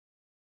 Aberdeen.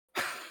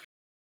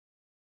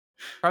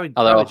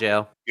 Probably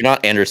jail. You're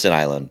not Anderson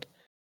Island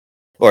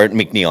or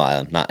McNeil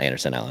Island, not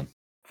Anderson Island.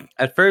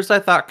 At first, I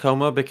thought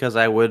coma because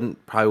I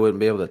probably wouldn't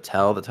be able to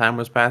tell the time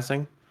was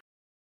passing.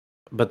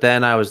 But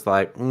then I was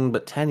like,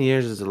 but 10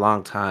 years is a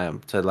long time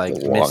to like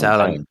It's a miss long out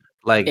time. on.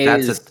 Like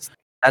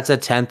that's a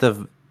tenth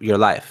of your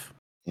life,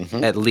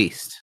 at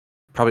least.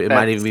 Probably it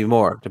might even be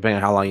more depending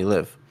on how long you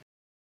live.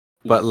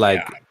 But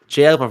like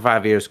jail for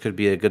 5 years could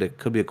be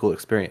a cool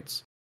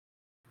experience.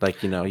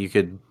 Like you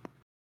could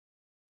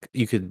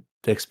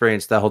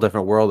experience that whole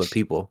different world of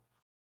people,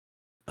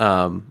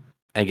 and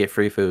get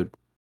free food.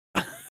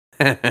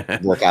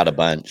 Work out a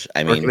bunch.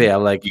 I mean,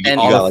 like you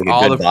all got, like, a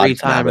all good the bod free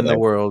time in the there.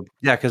 world.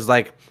 Yeah, because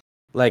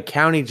like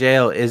county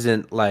jail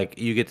isn't like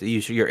you get to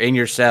you're in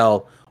your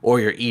cell or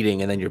you're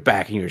eating and then you're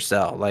back in your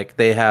cell. Like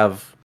they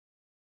have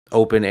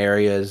open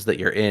areas that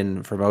you're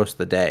in for most of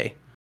the day.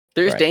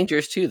 There's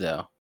dangers too,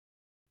 though.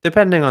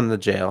 Depending on the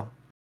jail,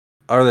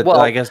 or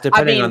I guess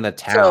depending on the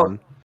town.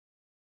 So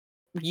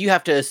you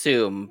have to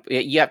assume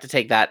you have to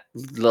take that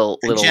little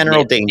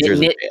general dangers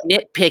of jail.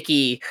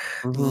 nitpicky,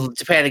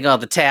 depending on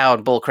the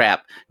town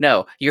bullcrap.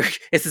 No,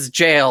 this is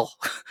jail.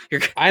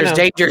 There's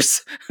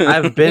dangers.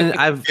 I've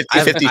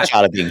 50-50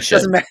 shot of being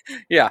shit.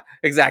 Yeah,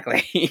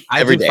 exactly.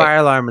 I do fire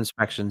alarm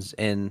inspections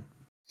in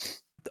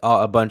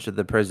a bunch of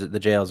the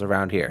jails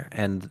around here,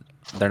 and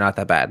they're not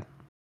that bad.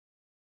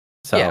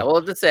 So yeah, well,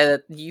 to say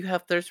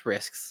that there's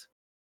risks.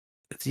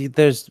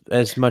 There's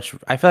as much.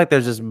 I feel like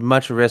there's as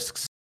much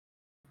risks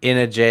in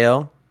a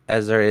jail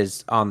as there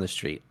is on the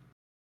street.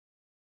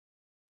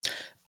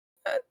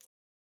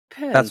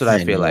 That's what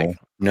I feel like.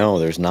 No,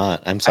 there's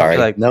not. I'm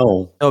sorry.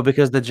 No,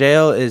 because the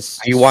jail is.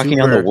 Are you walking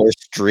down the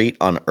worst street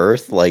on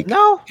earth? Like,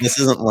 no, this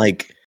isn't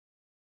like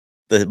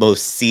the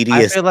most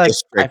seediest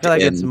district. I feel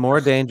like it's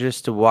more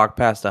dangerous to walk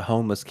past a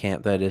homeless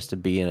camp than it is to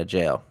be in a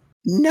jail.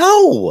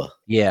 No.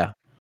 Yeah.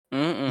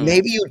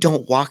 Maybe you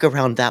don't walk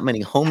around that many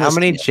homeless. How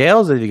many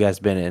jails have you guys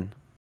been in?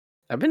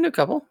 I've been to a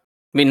couple.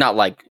 I mean, not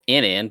like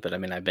but I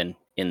mean, I've been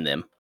in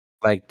them.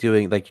 Like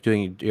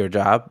doing your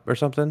job or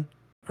something,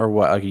 or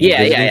what? Are you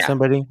visiting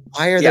somebody?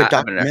 Why are there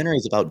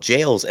documentaries about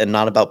jails and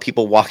not about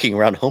people walking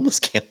around homeless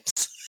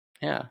camps?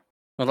 Yeah.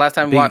 Well, last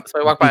time I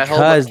walked by a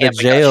homeless camp,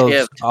 the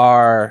jails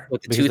are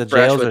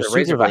supervised.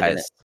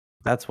 supervised.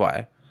 That's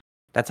why.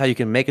 That's how you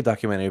can make a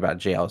documentary about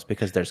jails,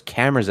 because there's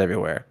cameras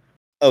everywhere.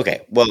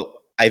 Okay,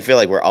 well, I feel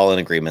like we're all in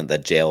agreement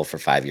that jail for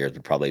 5 years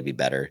would probably be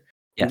better.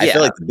 Yeah. I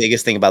feel like the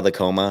biggest thing about the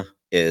coma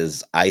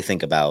is I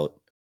think about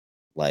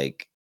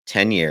like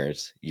 10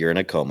 years, you're in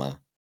a coma.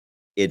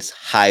 It's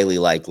highly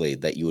likely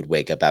that you would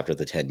wake up after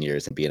the 10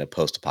 years and be in a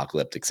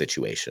post-apocalyptic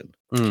situation.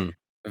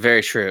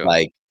 Very true.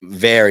 Like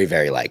very,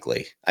 very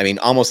likely. I mean,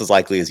 almost as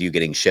likely as you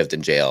getting shivved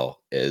in jail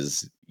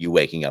is you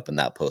waking up in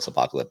that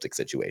post-apocalyptic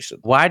situation.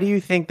 Why do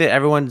you think that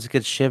everyone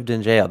gets shivved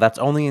in jail? That's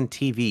only in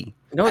TV.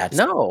 No, That's- it's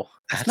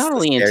not the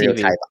only in TV.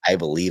 stereotype I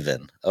believe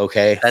in.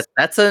 Okay, That's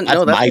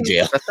my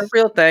jail. That's a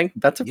real thing.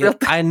 That's a real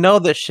thing. I know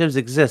that shivs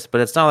exist, but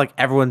it's not like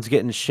everyone's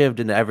getting shivved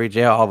into every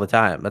jail all the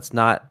time. That's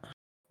not.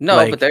 No,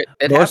 like, but there,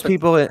 it most happens.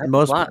 people, It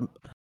happens a lot.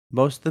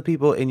 most of the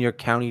people in your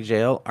county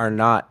jail are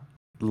not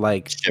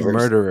like Shivers.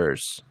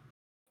 murderers.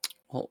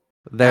 Well,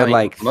 They're I mean,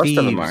 like most of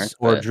them thieves aren't,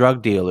 or but-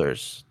 drug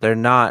dealers. They're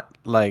not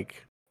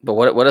like. But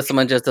what if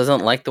someone just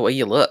doesn't like the way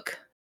you look?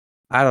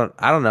 I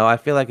don't know. I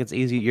feel like it's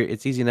easy.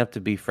 It's easy enough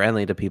to be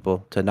friendly to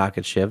people to not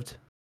get shivved.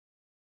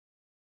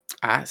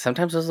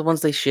 Sometimes those are the ones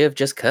they shiv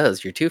just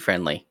cause you're too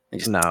friendly.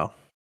 No,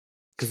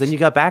 because then you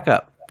got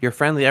backup. You're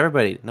friendly to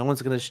everybody. No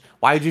one's gonna.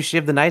 Why would you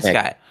shiv the nice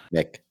guy?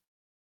 Nick.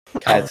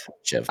 Oh,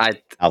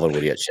 Shivved. Alvin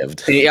would get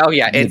shivved. Oh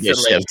yeah, He would get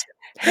instantly. shivved.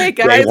 Hey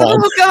guys! one.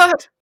 Oh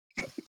god!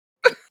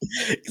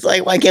 He's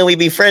like, why can't we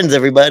be friends,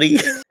 everybody?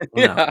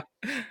 Yeah.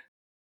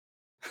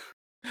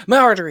 My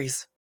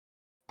arteries.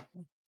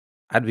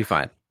 I'd be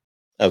fine.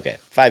 Okay,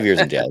 5 years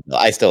in jail. No,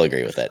 I still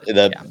agree with it.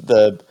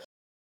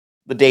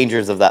 The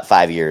dangers of that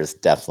 5 years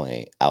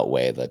definitely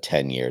outweigh the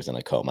 10 years in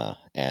a coma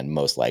and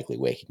most likely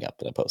waking up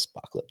in a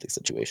post-apocalyptic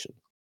situation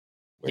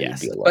where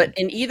Yes, you'd be alone. but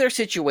in either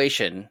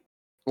situation,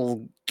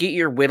 get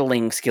your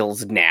whittling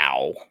skills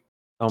now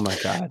Oh my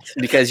god.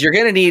 because you're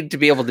gonna need to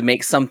be able to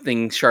make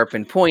something sharp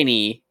and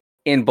pointy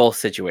in both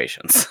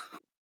situations.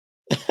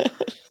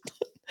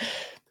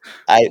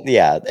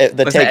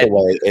 The Was that-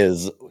 takeaway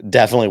is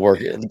definitely work.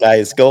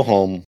 Guys, go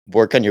home,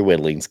 work on your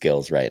whittling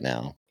skills right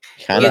now.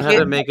 Learn Yeah, how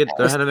to make it.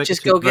 Learn how to make a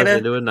just go get toothbrush a-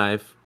 into a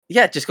knife.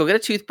 Yeah, just go get a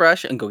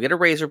toothbrush and go get a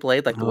razor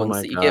blade, like the Oh ones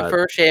my that you get God.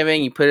 for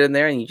shaving. You put it in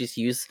there and you just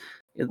use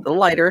the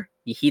lighter.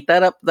 You heat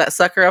that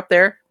sucker up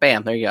there.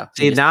 Bam, there you go.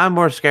 See, now I'm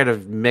more scared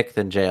of Mick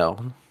than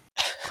jail.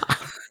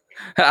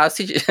 I was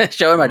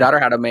showing my daughter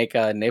how to make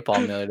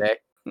napalm the other day.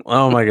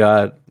 Oh my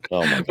god.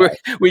 Oh my god.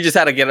 We just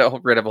had to get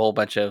rid of a whole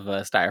bunch of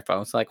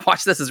styrofoam. So like,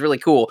 watch this is really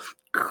cool.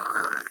 And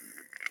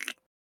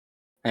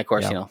of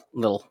course, Yeah.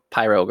 little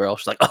pyro girl.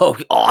 She's like, "Oh,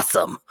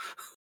 awesome!"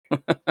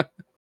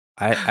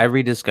 I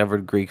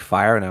rediscovered Greek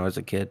fire when I was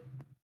a kid.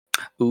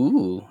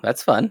 Ooh,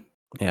 that's fun.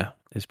 Yeah,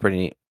 it's pretty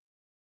neat.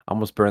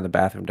 Almost burned the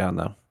bathroom down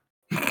though.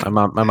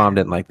 My mom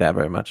didn't like that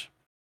very much.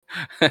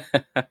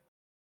 Got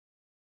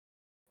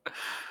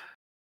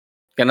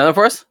another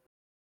for us?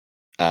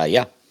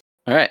 Yeah.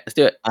 All right, let's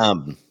do it.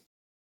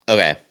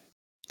 Okay.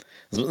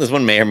 This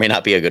one may or may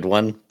not be a good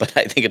one, but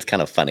I think it's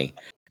kind of funny.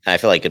 And I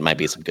feel like it might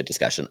be some good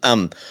discussion.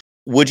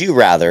 Would you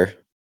rather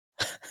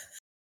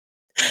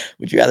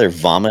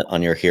vomit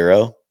on your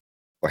hero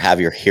or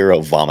have your hero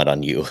vomit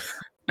on you?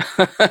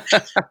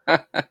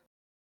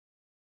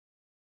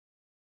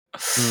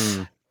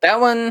 That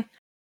one,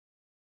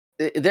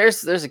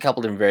 there's a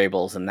couple different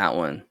variables in that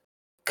one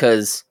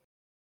because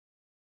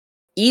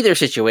either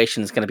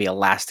situation is going to be a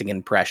lasting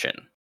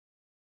impression.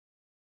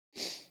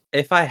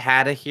 If I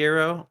had a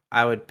hero,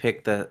 I would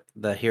pick the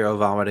hero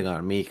vomiting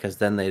on me because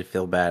then they'd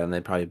feel bad and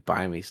they'd probably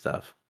buy me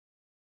stuff.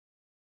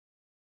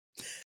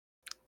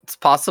 It's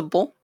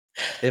possible.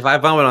 If I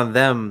vomit on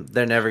them,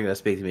 they're never gonna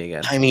speak to me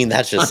again. I mean,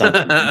 that's just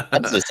something.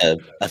 That's just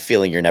a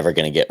feeling you're never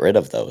going to get rid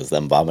of, though, is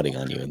them vomiting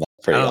on you, and that's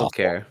I pretty don't awful.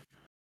 care.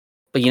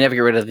 But you never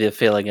get rid of the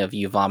feeling of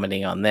you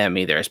vomiting on them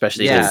either,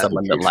 especially if Yeah. it's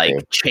someone that True. like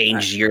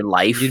changed your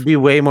life. You'd be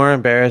way more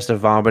embarrassed of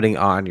vomiting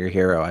on your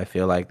hero, I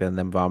feel like, than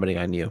them vomiting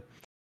on you.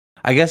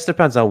 I guess it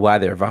depends on why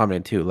they're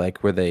vomiting too.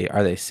 Like, are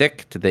they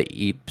sick? Did they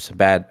eat some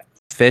bad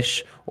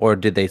fish, or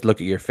did they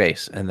look at your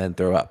face and then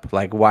throw up?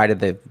 Like, why did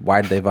they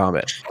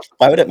vomit?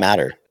 Why would it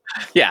matter?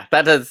 Yeah,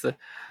 that does.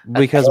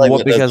 Because feel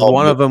like that's all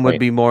one of moot them would point.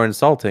 be more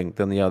insulting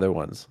than the other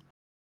ones.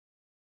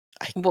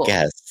 I Well,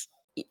 guess.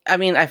 I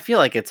mean, I feel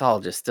like it's all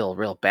just still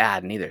real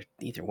bad in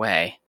either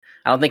way.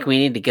 I don't think we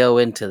need to go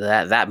into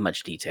that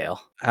much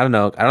detail. I don't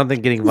know. I don't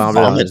think getting Who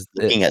vomited on vomits is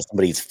looking at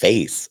somebody's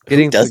face. Who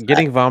getting does that?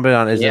 getting vomited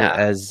on isn't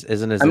Yeah.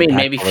 isn't as I mean,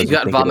 maybe impactful if as you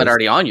got think it vomit is.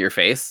 already on your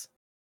face,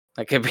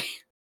 that could be.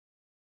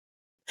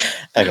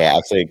 Okay,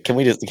 actually, can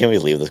we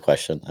leave this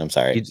question? I'm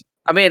sorry. You-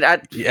 I mean, Yeah,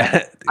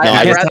 I- No, I'd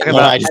I just, rather- no,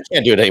 I just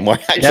can't do it anymore.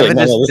 Actually, Devin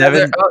no, just- no,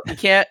 Devin- you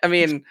can't. I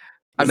mean,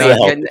 No, you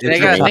it's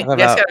gotta for me.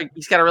 think.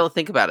 You just gotta really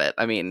think about it.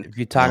 I mean, if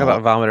you talk No.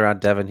 about vomit around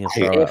Devin, he'll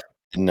throw up.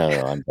 no,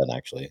 I'm done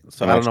actually.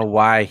 So I don't know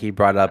why he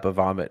brought up a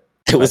vomit.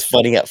 It was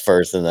funny at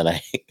first, and then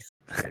I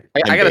I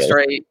got a bailed.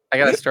 story. I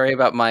got a story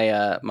about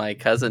my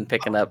cousin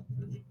picking up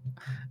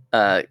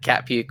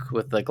cat puke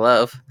with the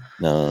glove.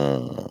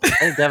 no. I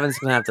think Devin's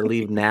gonna have to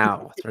leave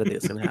now. That's what I think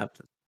is gonna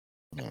happen.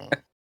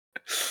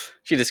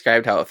 She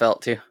described how it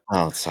felt too.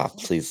 Oh, stop!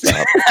 Please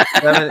stop.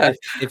 Devin,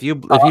 if you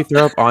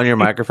throw up on your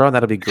microphone,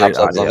 that'll be great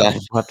Stop, audio. stop.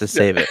 We'll have to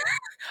save it.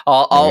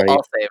 I'll Right.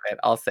 save it.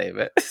 I'll save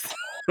it.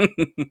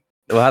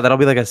 Well, that'll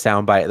be like a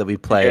soundbite that we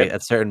play Okay.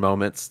 at certain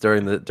moments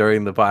during the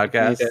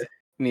podcast.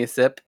 Need a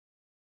sip?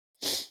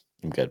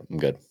 I'm good. I'm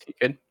good. You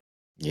good?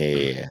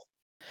 Yeah.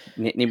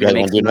 Need You me to guys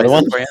make wanna do some another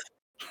noises one? for you?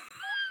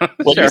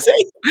 What did you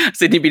say?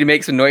 So need me to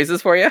make some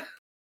noises for you?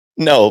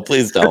 No,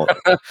 please don't.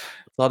 So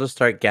I'll just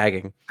start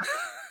gagging.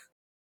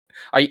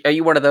 Are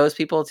you one of those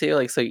people too?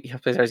 Like, so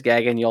if it starts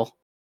gagging, will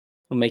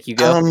make you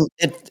go.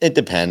 It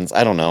depends.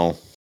 I don't know.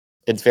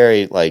 It's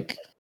very like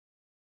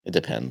it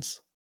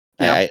depends.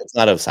 Yeah. It's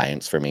not of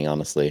science for me,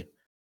 honestly.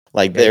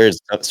 Like Okay. there's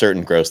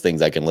certain gross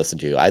things I can listen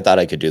to. I thought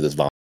I could do this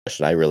vomit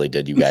question. I really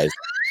did, you guys.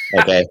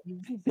 Okay.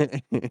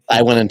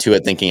 I went into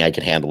it thinking I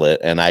could handle it,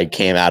 and I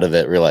came out of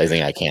it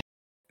realizing I can't.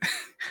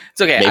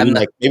 It's okay.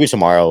 Maybe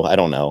tomorrow. I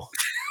don't know.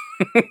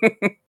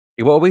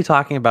 What were we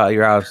talking about at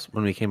your house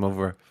when we came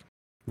over?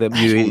 That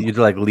you'd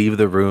like leave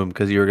the room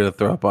because you were gonna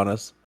throw up on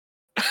us.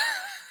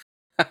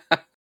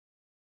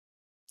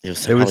 It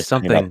was There was probably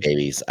something about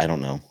babies. I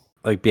don't know.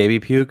 Like baby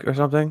puke or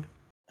something.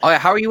 Oh, yeah,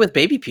 how are you with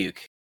baby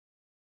puke?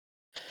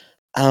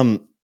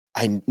 I'm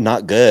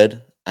not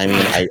good. I mean,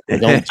 I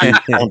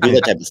don't do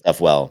that type of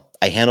stuff well.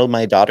 I handled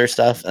my daughter's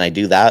stuff and I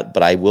do that,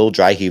 but I will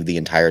dry heave the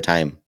entire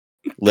time.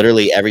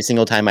 Literally every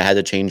single time I had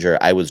to change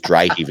her, I was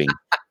dry heaving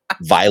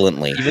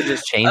violently. Even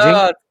just changing?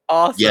 Oh, it's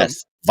awesome.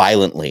 Yes,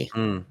 violently.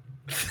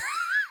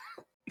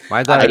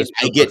 My daughter,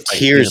 I get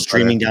tears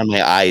streaming down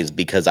my eyes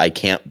because I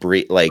can't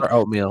breathe. Like or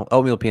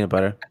oatmeal peanut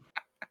butter.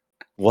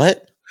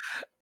 What?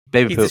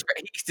 Baby poop.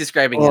 He's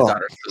describing his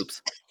daughter's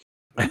poops.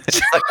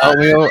 It's like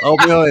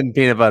oatmeal and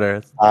peanut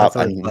butter.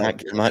 I'm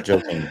not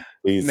joking.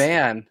 Please,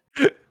 man.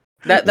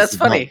 That's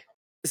funny.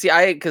 See,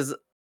 because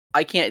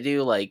I can't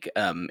do like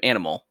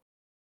animal,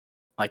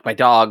 like my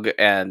dog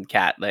and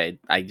cat.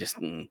 I just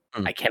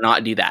I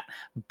cannot do that.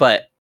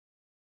 But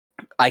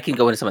I can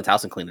go into someone's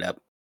house and clean it up.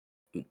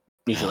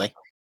 Usually,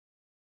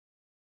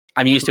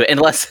 I'm used to it.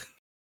 Unless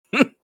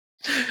I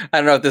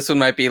don't know if this one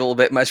might be a little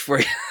bit much for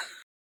you.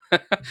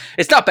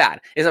 It's not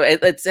bad.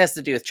 It has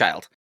to do with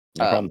child.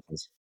 No problem.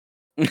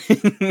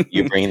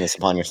 You're bringing this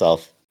upon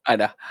yourself. I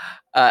know.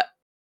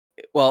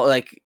 Well,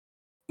 like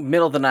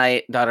middle of the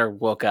night, daughter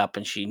woke up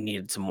and she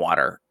needed some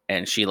water,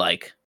 and she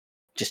like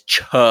just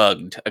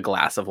chugged a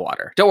glass of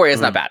water. Don't worry,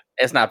 it's not bad.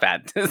 It's not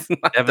bad.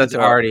 Evan's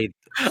already.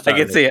 I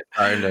can see it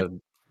starting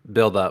to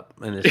build up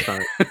in his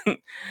stomach.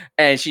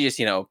 And she just,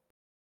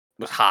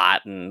 was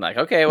hot and like,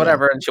 okay,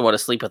 whatever. And she wanted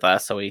to sleep with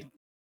us, so we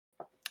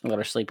let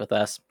her sleep with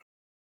us.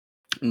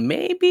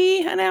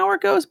 Maybe an hour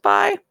goes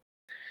by,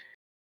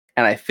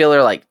 and I feel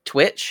her like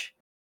twitch,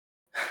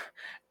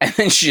 and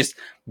then she just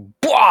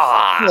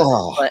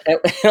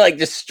like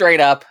just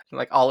straight up,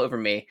 like all over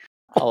me,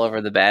 all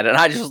over the bed, and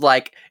I just was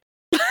like,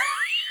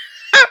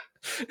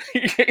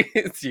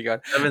 you going?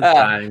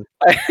 Dying.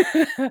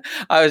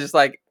 I was just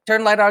like,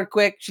 turn the light on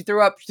quick. She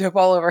threw up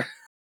all over.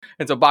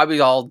 And so Bobby's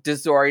all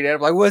disoriented.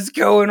 I'm like, what's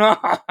going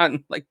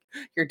on? Like,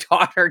 your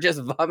daughter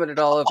just vomited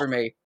all over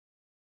me.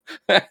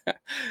 And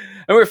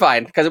we're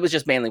fine because it was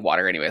just mainly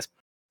water, anyways.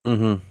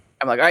 Mm-hmm.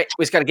 I'm like, all right,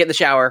 we just got to get in the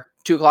shower.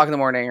 2:00 in the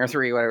morning or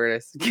 3, whatever it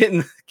is. Get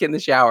in the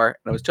shower.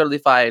 And I was totally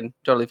fine.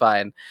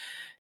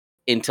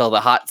 Until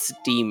the hot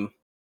steam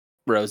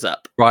rose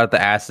up. Brought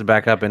the acid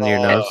back up into your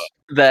nose.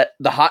 The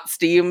hot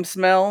steam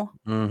smell.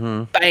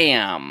 Mm-hmm.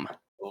 Bam.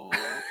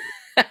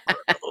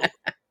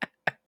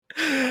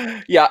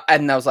 Yeah,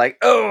 and I was like,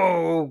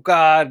 oh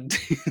god.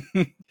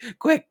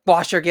 Quick,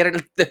 wash her, get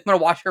her. I'm gonna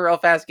wash her real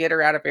fast, get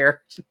her out of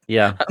here.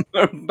 Yeah.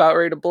 I'm about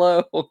ready to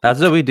blow. That's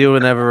what we do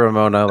whenever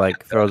Ramona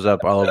like throws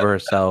up all over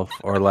herself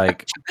or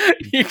like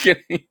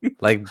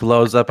like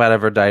blows up out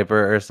of her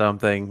diaper or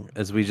something.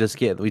 Is we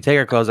take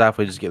our clothes off,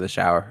 we just get in the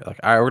shower. Like,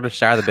 all right, we're gonna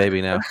shower the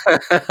baby now.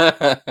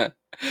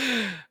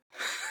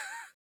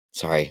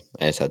 Sorry,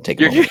 I just had to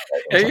take a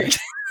moment.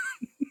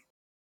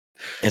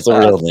 It's a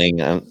real thing.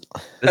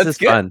 This is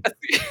fun.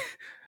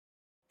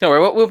 Don't worry,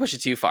 we'll push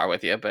it too far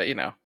with you, but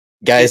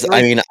guys.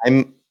 I mean,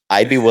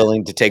 I'd be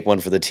willing to take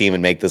one for the team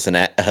and make this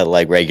a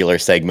like regular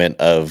segment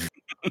of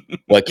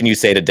what can you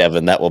say to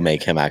Devin that will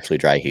make him actually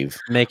dry heave.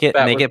 Make it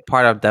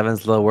part of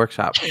Devin's little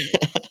workshop.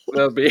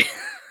 It'll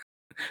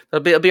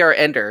be our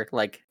ender.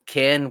 Like,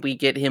 can we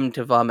get him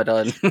to vomit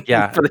on?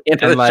 Yeah, for the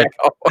end of the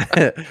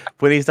show?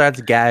 When he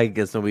starts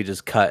gagging, so we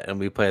just cut and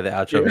we play the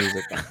outro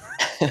music.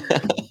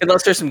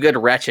 Unless there's some good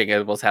retching,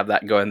 we'll have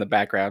that go in the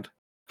background.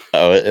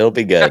 Oh, it'll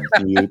be good.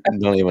 You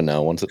don't even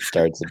know. Once it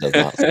starts, it does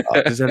not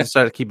stop. Just have to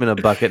start keeping a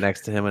bucket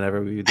next to him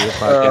whenever we do a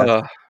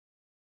podcast.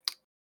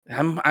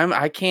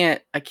 I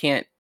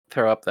can't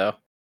throw up though.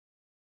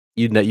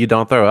 You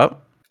don't throw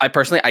up? I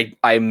personally,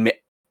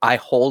 I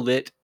hold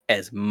it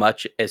as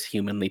much as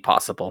humanly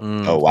possible.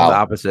 Oh wow, the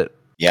opposite.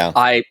 Yeah,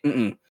 I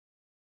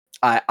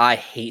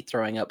hate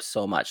throwing up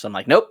so much. So I'm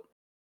like, nope.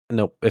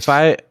 If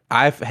I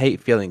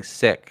hate feeling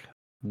sick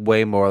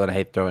way more than I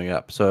hate throwing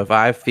up. So if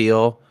I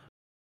feel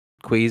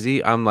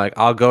queasy, I'm like,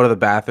 I'll go to the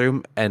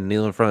bathroom and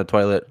kneel in front of the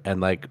toilet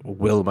and like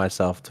will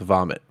myself to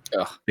vomit.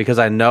 Ugh. Because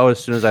I know as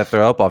soon as I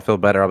throw up, I'll feel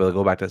better. I'll be able to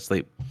go back to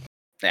sleep.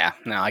 Yeah,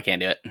 no, I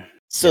can't do it.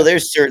 So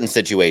there's certain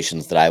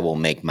situations that I will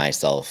make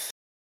myself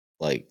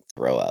like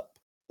throw up.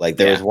 Like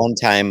there was one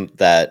time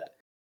that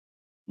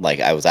like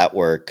I was at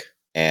work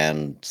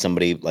and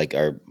somebody like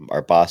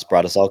our boss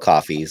brought us all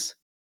coffees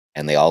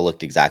and they all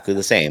looked exactly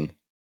the same.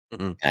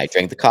 Mm-hmm. And I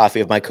drank the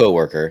coffee of my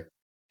coworker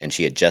and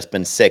she had just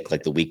been sick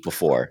like the week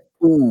before.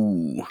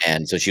 Ooh.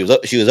 And so she was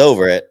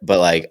over it, but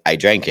like I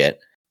drank it,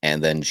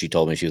 and then she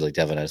told me, she was like,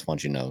 Devin, I just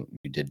want you to know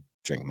you did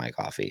drink my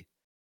coffee.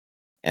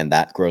 And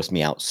that grossed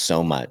me out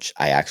so much.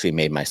 I actually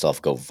made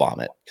myself go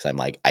vomit because I'm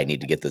like, I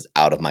need to get this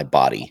out of my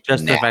body.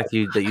 Just now. the fact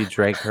that you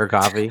drank her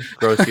coffee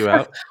gross you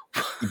out.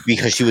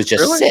 Because she was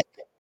just Really? sick.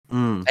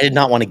 Mm. I did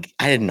not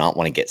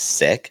want to get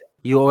sick.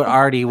 You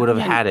already would have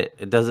had it.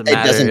 It doesn't It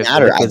matter doesn't if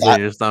matter. the I liquids are thought-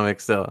 in your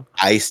stomach still.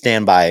 I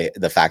stand by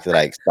the fact that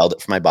I expelled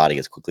it from my body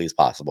as quickly as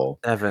possible,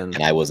 Evan,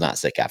 and I was not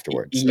sick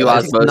afterwards. You So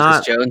Osmosis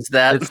not- Jones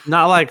that. it's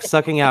not like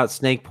sucking out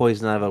snake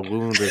poison out of a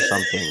wound or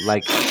something.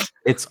 Like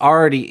it's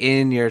already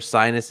in your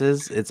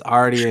sinuses. It's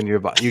already in your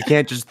body. You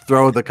can't just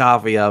throw the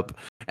coffee up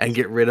and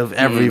get rid of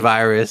every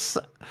virus.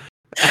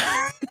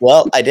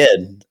 well, I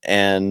did,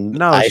 and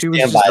No, I she was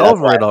stand just by. That's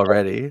over why it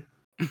already.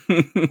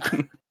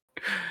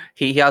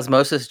 he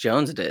Osmosis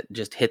Jones'd it.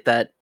 Just hit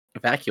that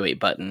evacuate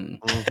button.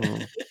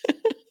 Mhm.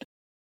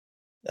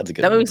 That's a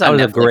good. That movie's That on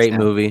was a Netflix great now.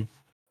 movie.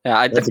 Yeah,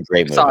 I That's a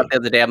great saw movie. it the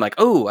other day. I'm like,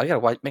 oh, I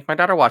gotta make my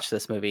daughter watch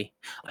this movie.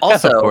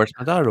 Also, of course,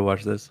 my daughter to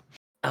watch this.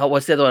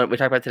 what's the other one we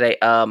talked about today?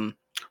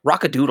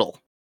 Rockadoodle.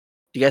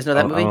 Do you guys know I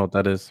that don't movie? know what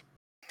that is.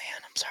 Man,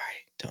 I'm sorry,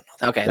 don't know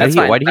that. Okay, Why that's do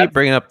you, fine. why do you keep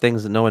bringing up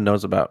things that no one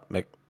knows about?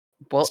 Like,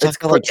 Well, It's talking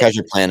about like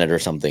Treasure Planet or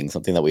something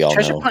that we all know.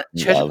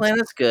 Treasure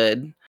Planet's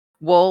good.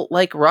 Well,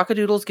 like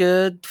Rockadoodle's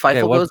good.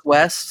 Fievel what- Goes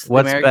West. the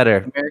what's better,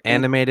 American-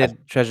 animated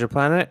Treasure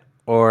Planet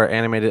or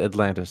animated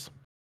Atlantis?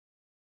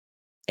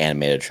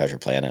 Animated Treasure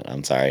Planet.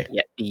 I'm sorry.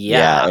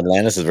 Yeah.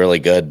 Atlantis is really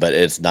good, but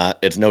it's not.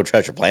 It's no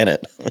Treasure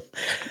Planet.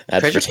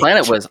 That's Treasure for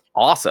Planet was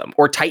awesome.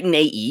 Or Titan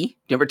AE. Do you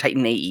remember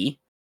Titan AE?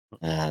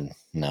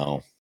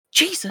 no.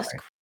 Jesus Sorry.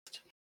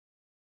 Christ.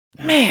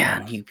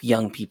 Man, you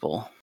young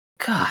people.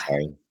 I'm God.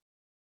 sorry.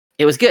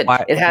 It was good.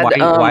 Why? It had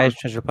Why is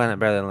Treasure Planet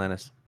better than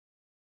Atlantis?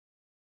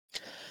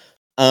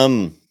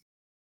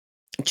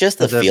 Just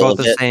the Because they're feel both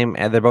of the it. same,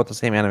 and they're both the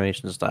same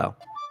animation style.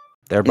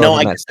 They're both No,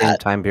 in I that get same that.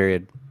 time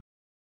period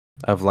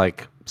of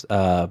like,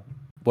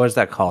 what is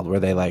that called? Where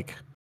they like,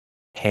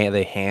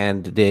 they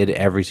hand did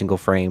every single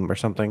frame or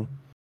something.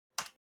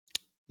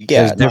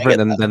 Yeah, It's no, I different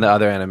get that. than the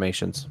other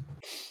animations.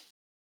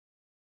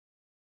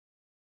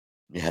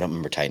 Yeah, I don't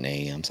remember Titan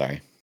AE. I'm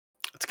sorry.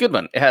 It's a good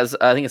one. It has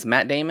I think it's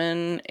Matt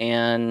Damon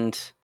and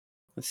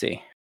let's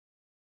see.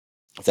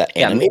 Is that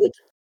Yeah. animated?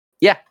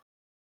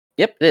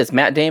 Yep, it is.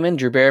 Matt Damon,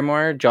 Drew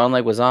Barrymore, John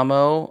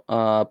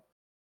Leguizamo,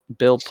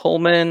 Bill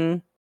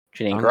Pullman,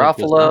 Janine John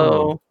Leguizamo.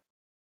 Garofalo.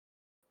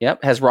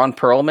 Yep, has Ron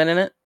Perlman in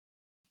it.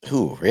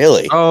 Ooh,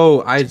 really?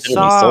 Oh, I Legitimately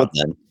saw. sold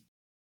then.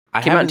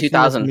 I Came out in haven't seen this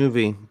 2000.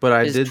 movie, but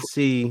I This is did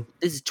see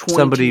This is 22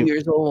 somebody-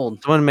 years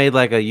old. someone made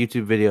like a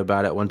YouTube video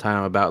about it one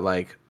time about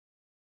like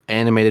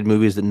animated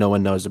movies that no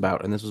one knows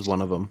about, and this was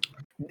one of them.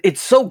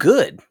 It's so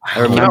good. I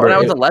Came out remember when I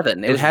was it-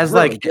 11. It, It was has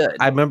really like good.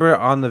 I remember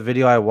on the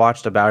video I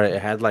watched about it.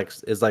 It had like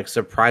is like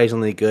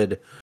surprisingly good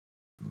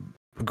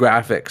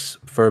graphics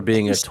for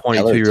being a Stellar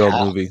 22-year-old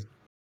cast. movie.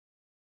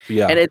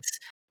 Yeah, And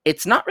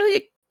it's not really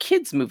a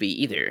kids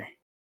movie either.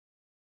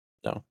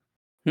 No.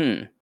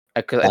 I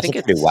That's think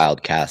a pretty it's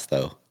wild cast,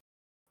 though.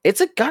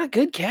 got a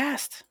good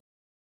cast.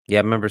 yeah,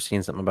 I remember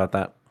seeing something about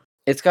that.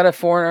 It's got a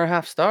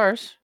 4.5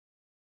 stars.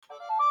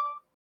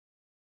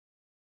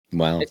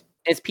 Wow.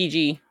 It's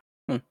PG.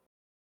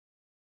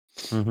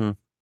 Mm-hmm.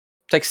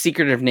 It's like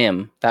Secret of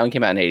Nim. That one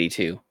came out in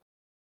 82. You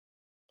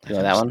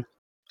know that one?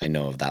 I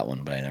know of that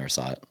one, but I never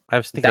saw it.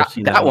 I think I've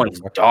seen That one one's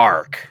before.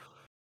 dark.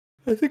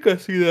 I think I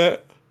see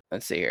that.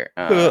 Let's see here.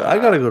 I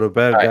gotta go to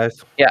bed, all right.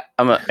 guys. Yeah,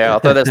 I'll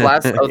throw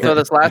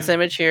this last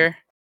image here.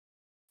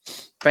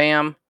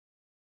 Bam.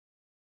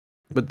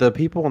 But the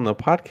people on the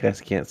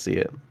podcast can't see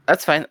it.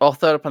 That's fine. I'll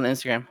throw it up on the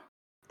Instagram.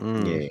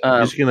 Mm.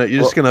 Yeah.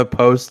 You're just gonna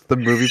post the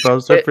movie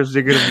poster for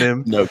Secret of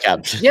Nim. No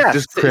caption. Yeah,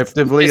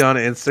 Descriptively on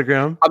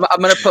Instagram.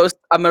 I'm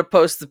gonna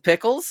post the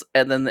pickles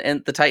and then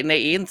the Titan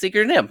AE and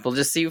Secret of Nim. We'll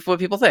just see what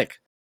people think.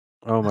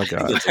 Oh my I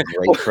think god. that's a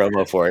great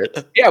promo for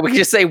it. Yeah, we can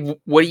just say,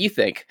 what do you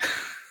think?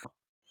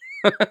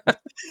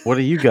 What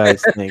do you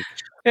guys think?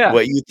 Yeah.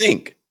 What you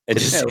think? And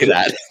just say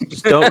that.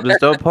 just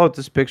don't post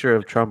this picture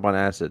of Trump on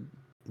acid.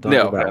 Don't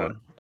No, do that no. one.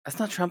 That's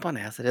not Trump on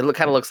acid. It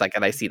kind of looks like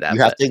it. I see that.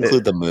 You have but- to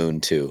include the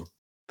moon too.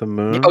 The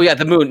moon. Oh yeah,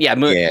 the moon. Yeah,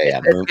 moon. Yeah,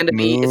 It's gonna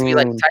be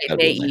like moon. Titan Gotta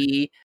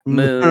be in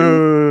there. AE,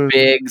 Moon,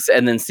 Biggs,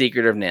 and then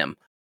Secret of Nim.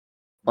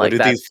 What Like do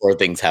that. these four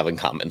things have in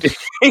common?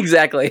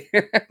 Exactly.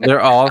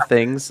 They're all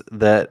things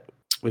that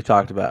we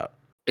talked about.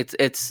 It's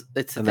the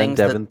And then things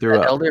Devin that threw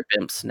up. elder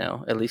bimps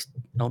know. At least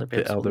elder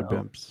bimps. The elder will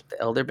know. bimps.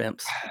 The elder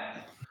bimps.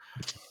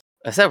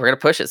 I said we're gonna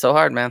push it so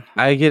hard, man.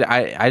 I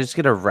just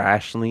get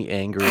irrationally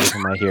angry every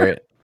time I hear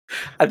it.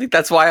 I think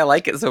that's why I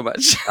like it so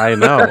much. I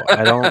know.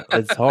 I don't.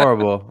 It's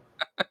horrible.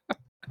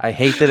 I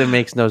hate that it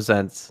makes no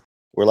sense.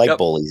 We're like Yep.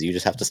 bullies. You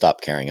just have to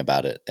stop caring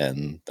about it,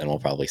 and then we'll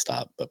probably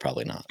stop, but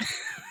probably not.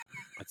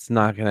 It's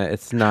not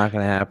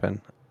gonna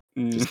happen.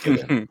 Just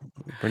kidding.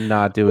 We're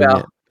not doing Well,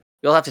 it.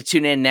 you'll have to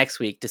tune in next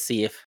week to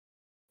see if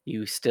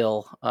you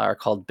still are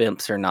called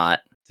bimps or not.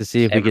 To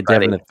see if we get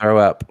everybody- Devin to throw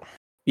up.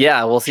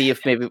 Yeah, we'll see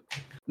if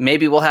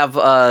maybe we'll have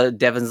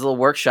Devin's little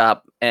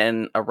workshop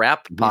and a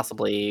rap Mhm.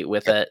 possibly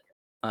with it.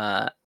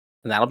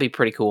 and that'll be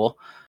pretty cool.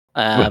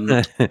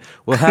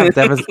 We'll have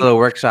Devin's little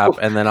workshop,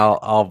 and then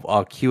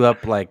I'll queue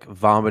up like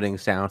vomiting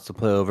sounds to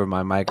play over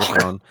my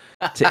microphone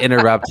to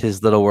interrupt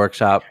his little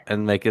workshop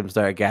and make him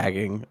start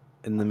gagging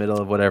in the middle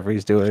of whatever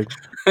he's doing.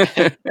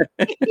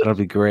 That'll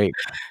be great.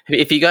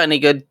 If you got any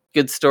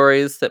good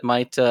stories that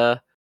might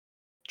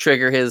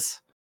trigger his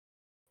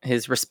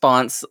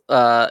response,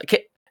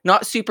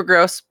 not super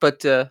gross,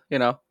 but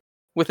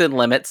within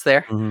limits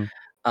there. Mhm.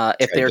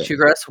 If Try they're again. too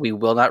gross, we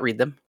will not read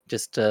them.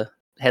 Just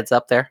heads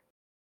up there.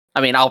 I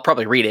mean, I'll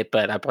probably read it,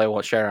 but I probably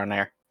won't share it on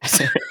air.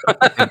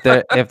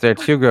 If they're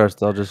too gross,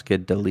 they'll just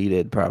get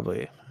deleted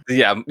probably.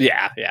 Yeah.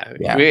 Yeah,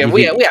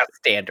 We have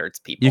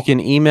standards, people. You can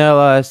email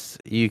us.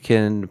 You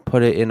can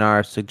put it in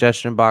our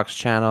suggestion box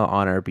channel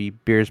on our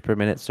Beers Per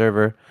Minute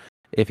server.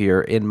 If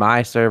you're in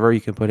my server,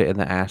 you can put it in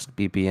the Ask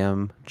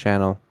BPM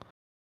channel.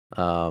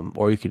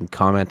 Or you can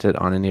comment it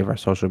on any of our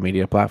social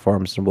media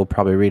platforms, and we'll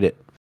probably read it.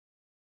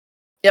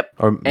 Yep.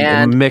 Or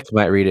And Mick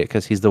might read it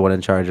because he's the one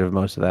in charge of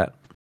most of that.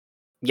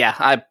 yeah,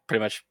 I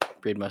pretty much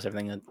read most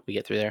everything that we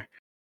get through there.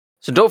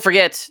 So don't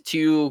forget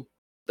to,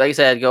 like I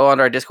said, go on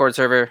to our Discord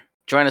server.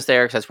 Join us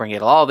there because that's where you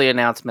get all the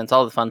announcements,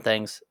 all the fun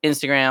things.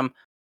 Instagram,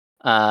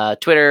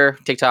 Twitter,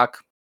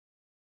 TikTok,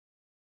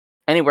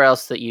 anywhere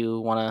else that you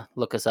want to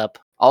look us up.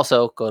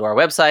 Also, go to our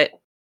website,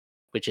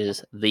 which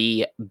is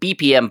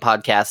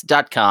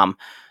thebpmpodcast.com.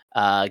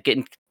 Get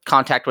in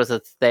contact with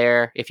us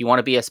there. If you want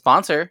to be a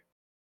sponsor,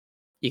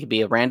 you could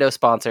be a rando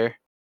sponsor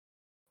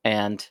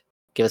and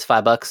give us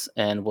 $5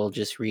 and we'll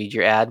just read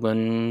your ad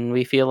when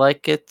we feel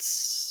like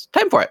it's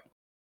time for it.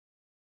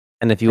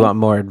 And if you want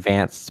more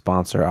advanced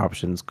sponsor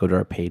options, go to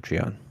our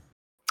Patreon.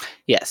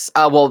 Yes.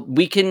 Well,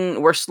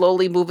 we're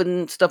slowly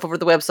moving stuff over to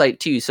the website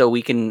too, so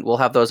we'll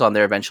have those on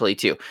there eventually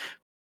too.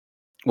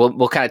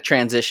 We'll kind of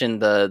transition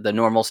the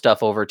normal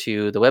stuff over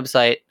to the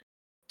website.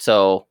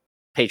 So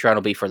Patreon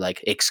will be for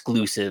like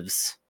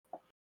exclusives,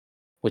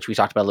 which we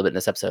talked about a little bit in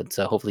this episode.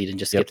 So hopefully you didn't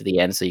just skip to the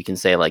end so you can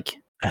say like,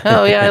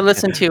 oh yeah, I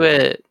listened to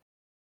it.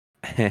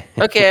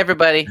 Okay,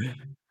 everybody.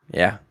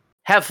 Yeah.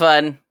 Have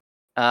fun.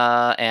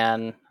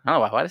 And I don't know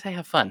why did I say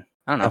have fun?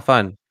 I don't know. Have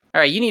fun.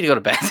 All right, you need to go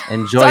to bed.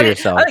 Enjoy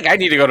yourself. I think I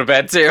need to go to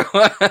bed too.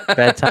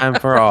 Bedtime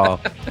for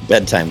all.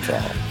 Bedtime for all.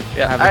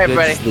 Yeah. Have All a right, good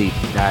everybody.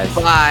 sleep, guys.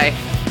 Bye.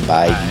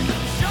 Bye.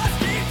 Just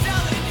keep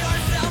telling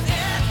yourself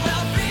it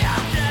will be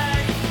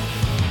okay.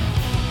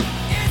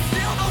 It's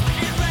still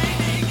mostly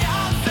raining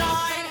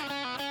outside.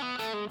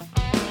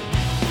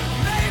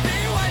 Maybe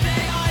one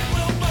day I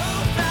will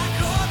move back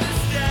home to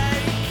stay.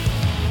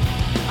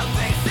 At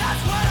least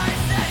that's what I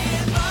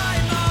say in my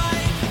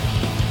mind.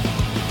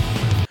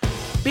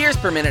 Beers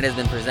Per Minute has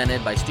been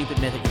presented by Stupid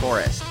Mythic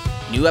Forest.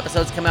 New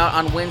episodes come out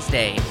on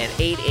Wednesday at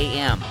 8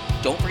 a.m.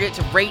 Don't forget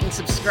to rate and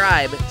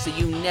subscribe so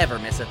you never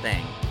miss a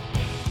thing.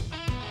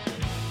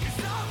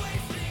 Cause I'm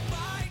wasting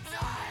my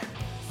time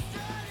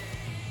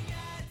studying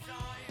at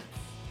times.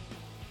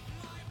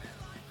 My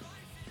midlife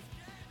crisis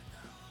came at the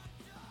wrong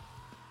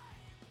time.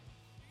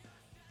 You're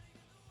standing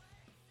in the way.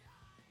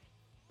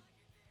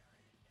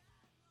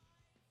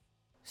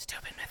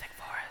 Stupid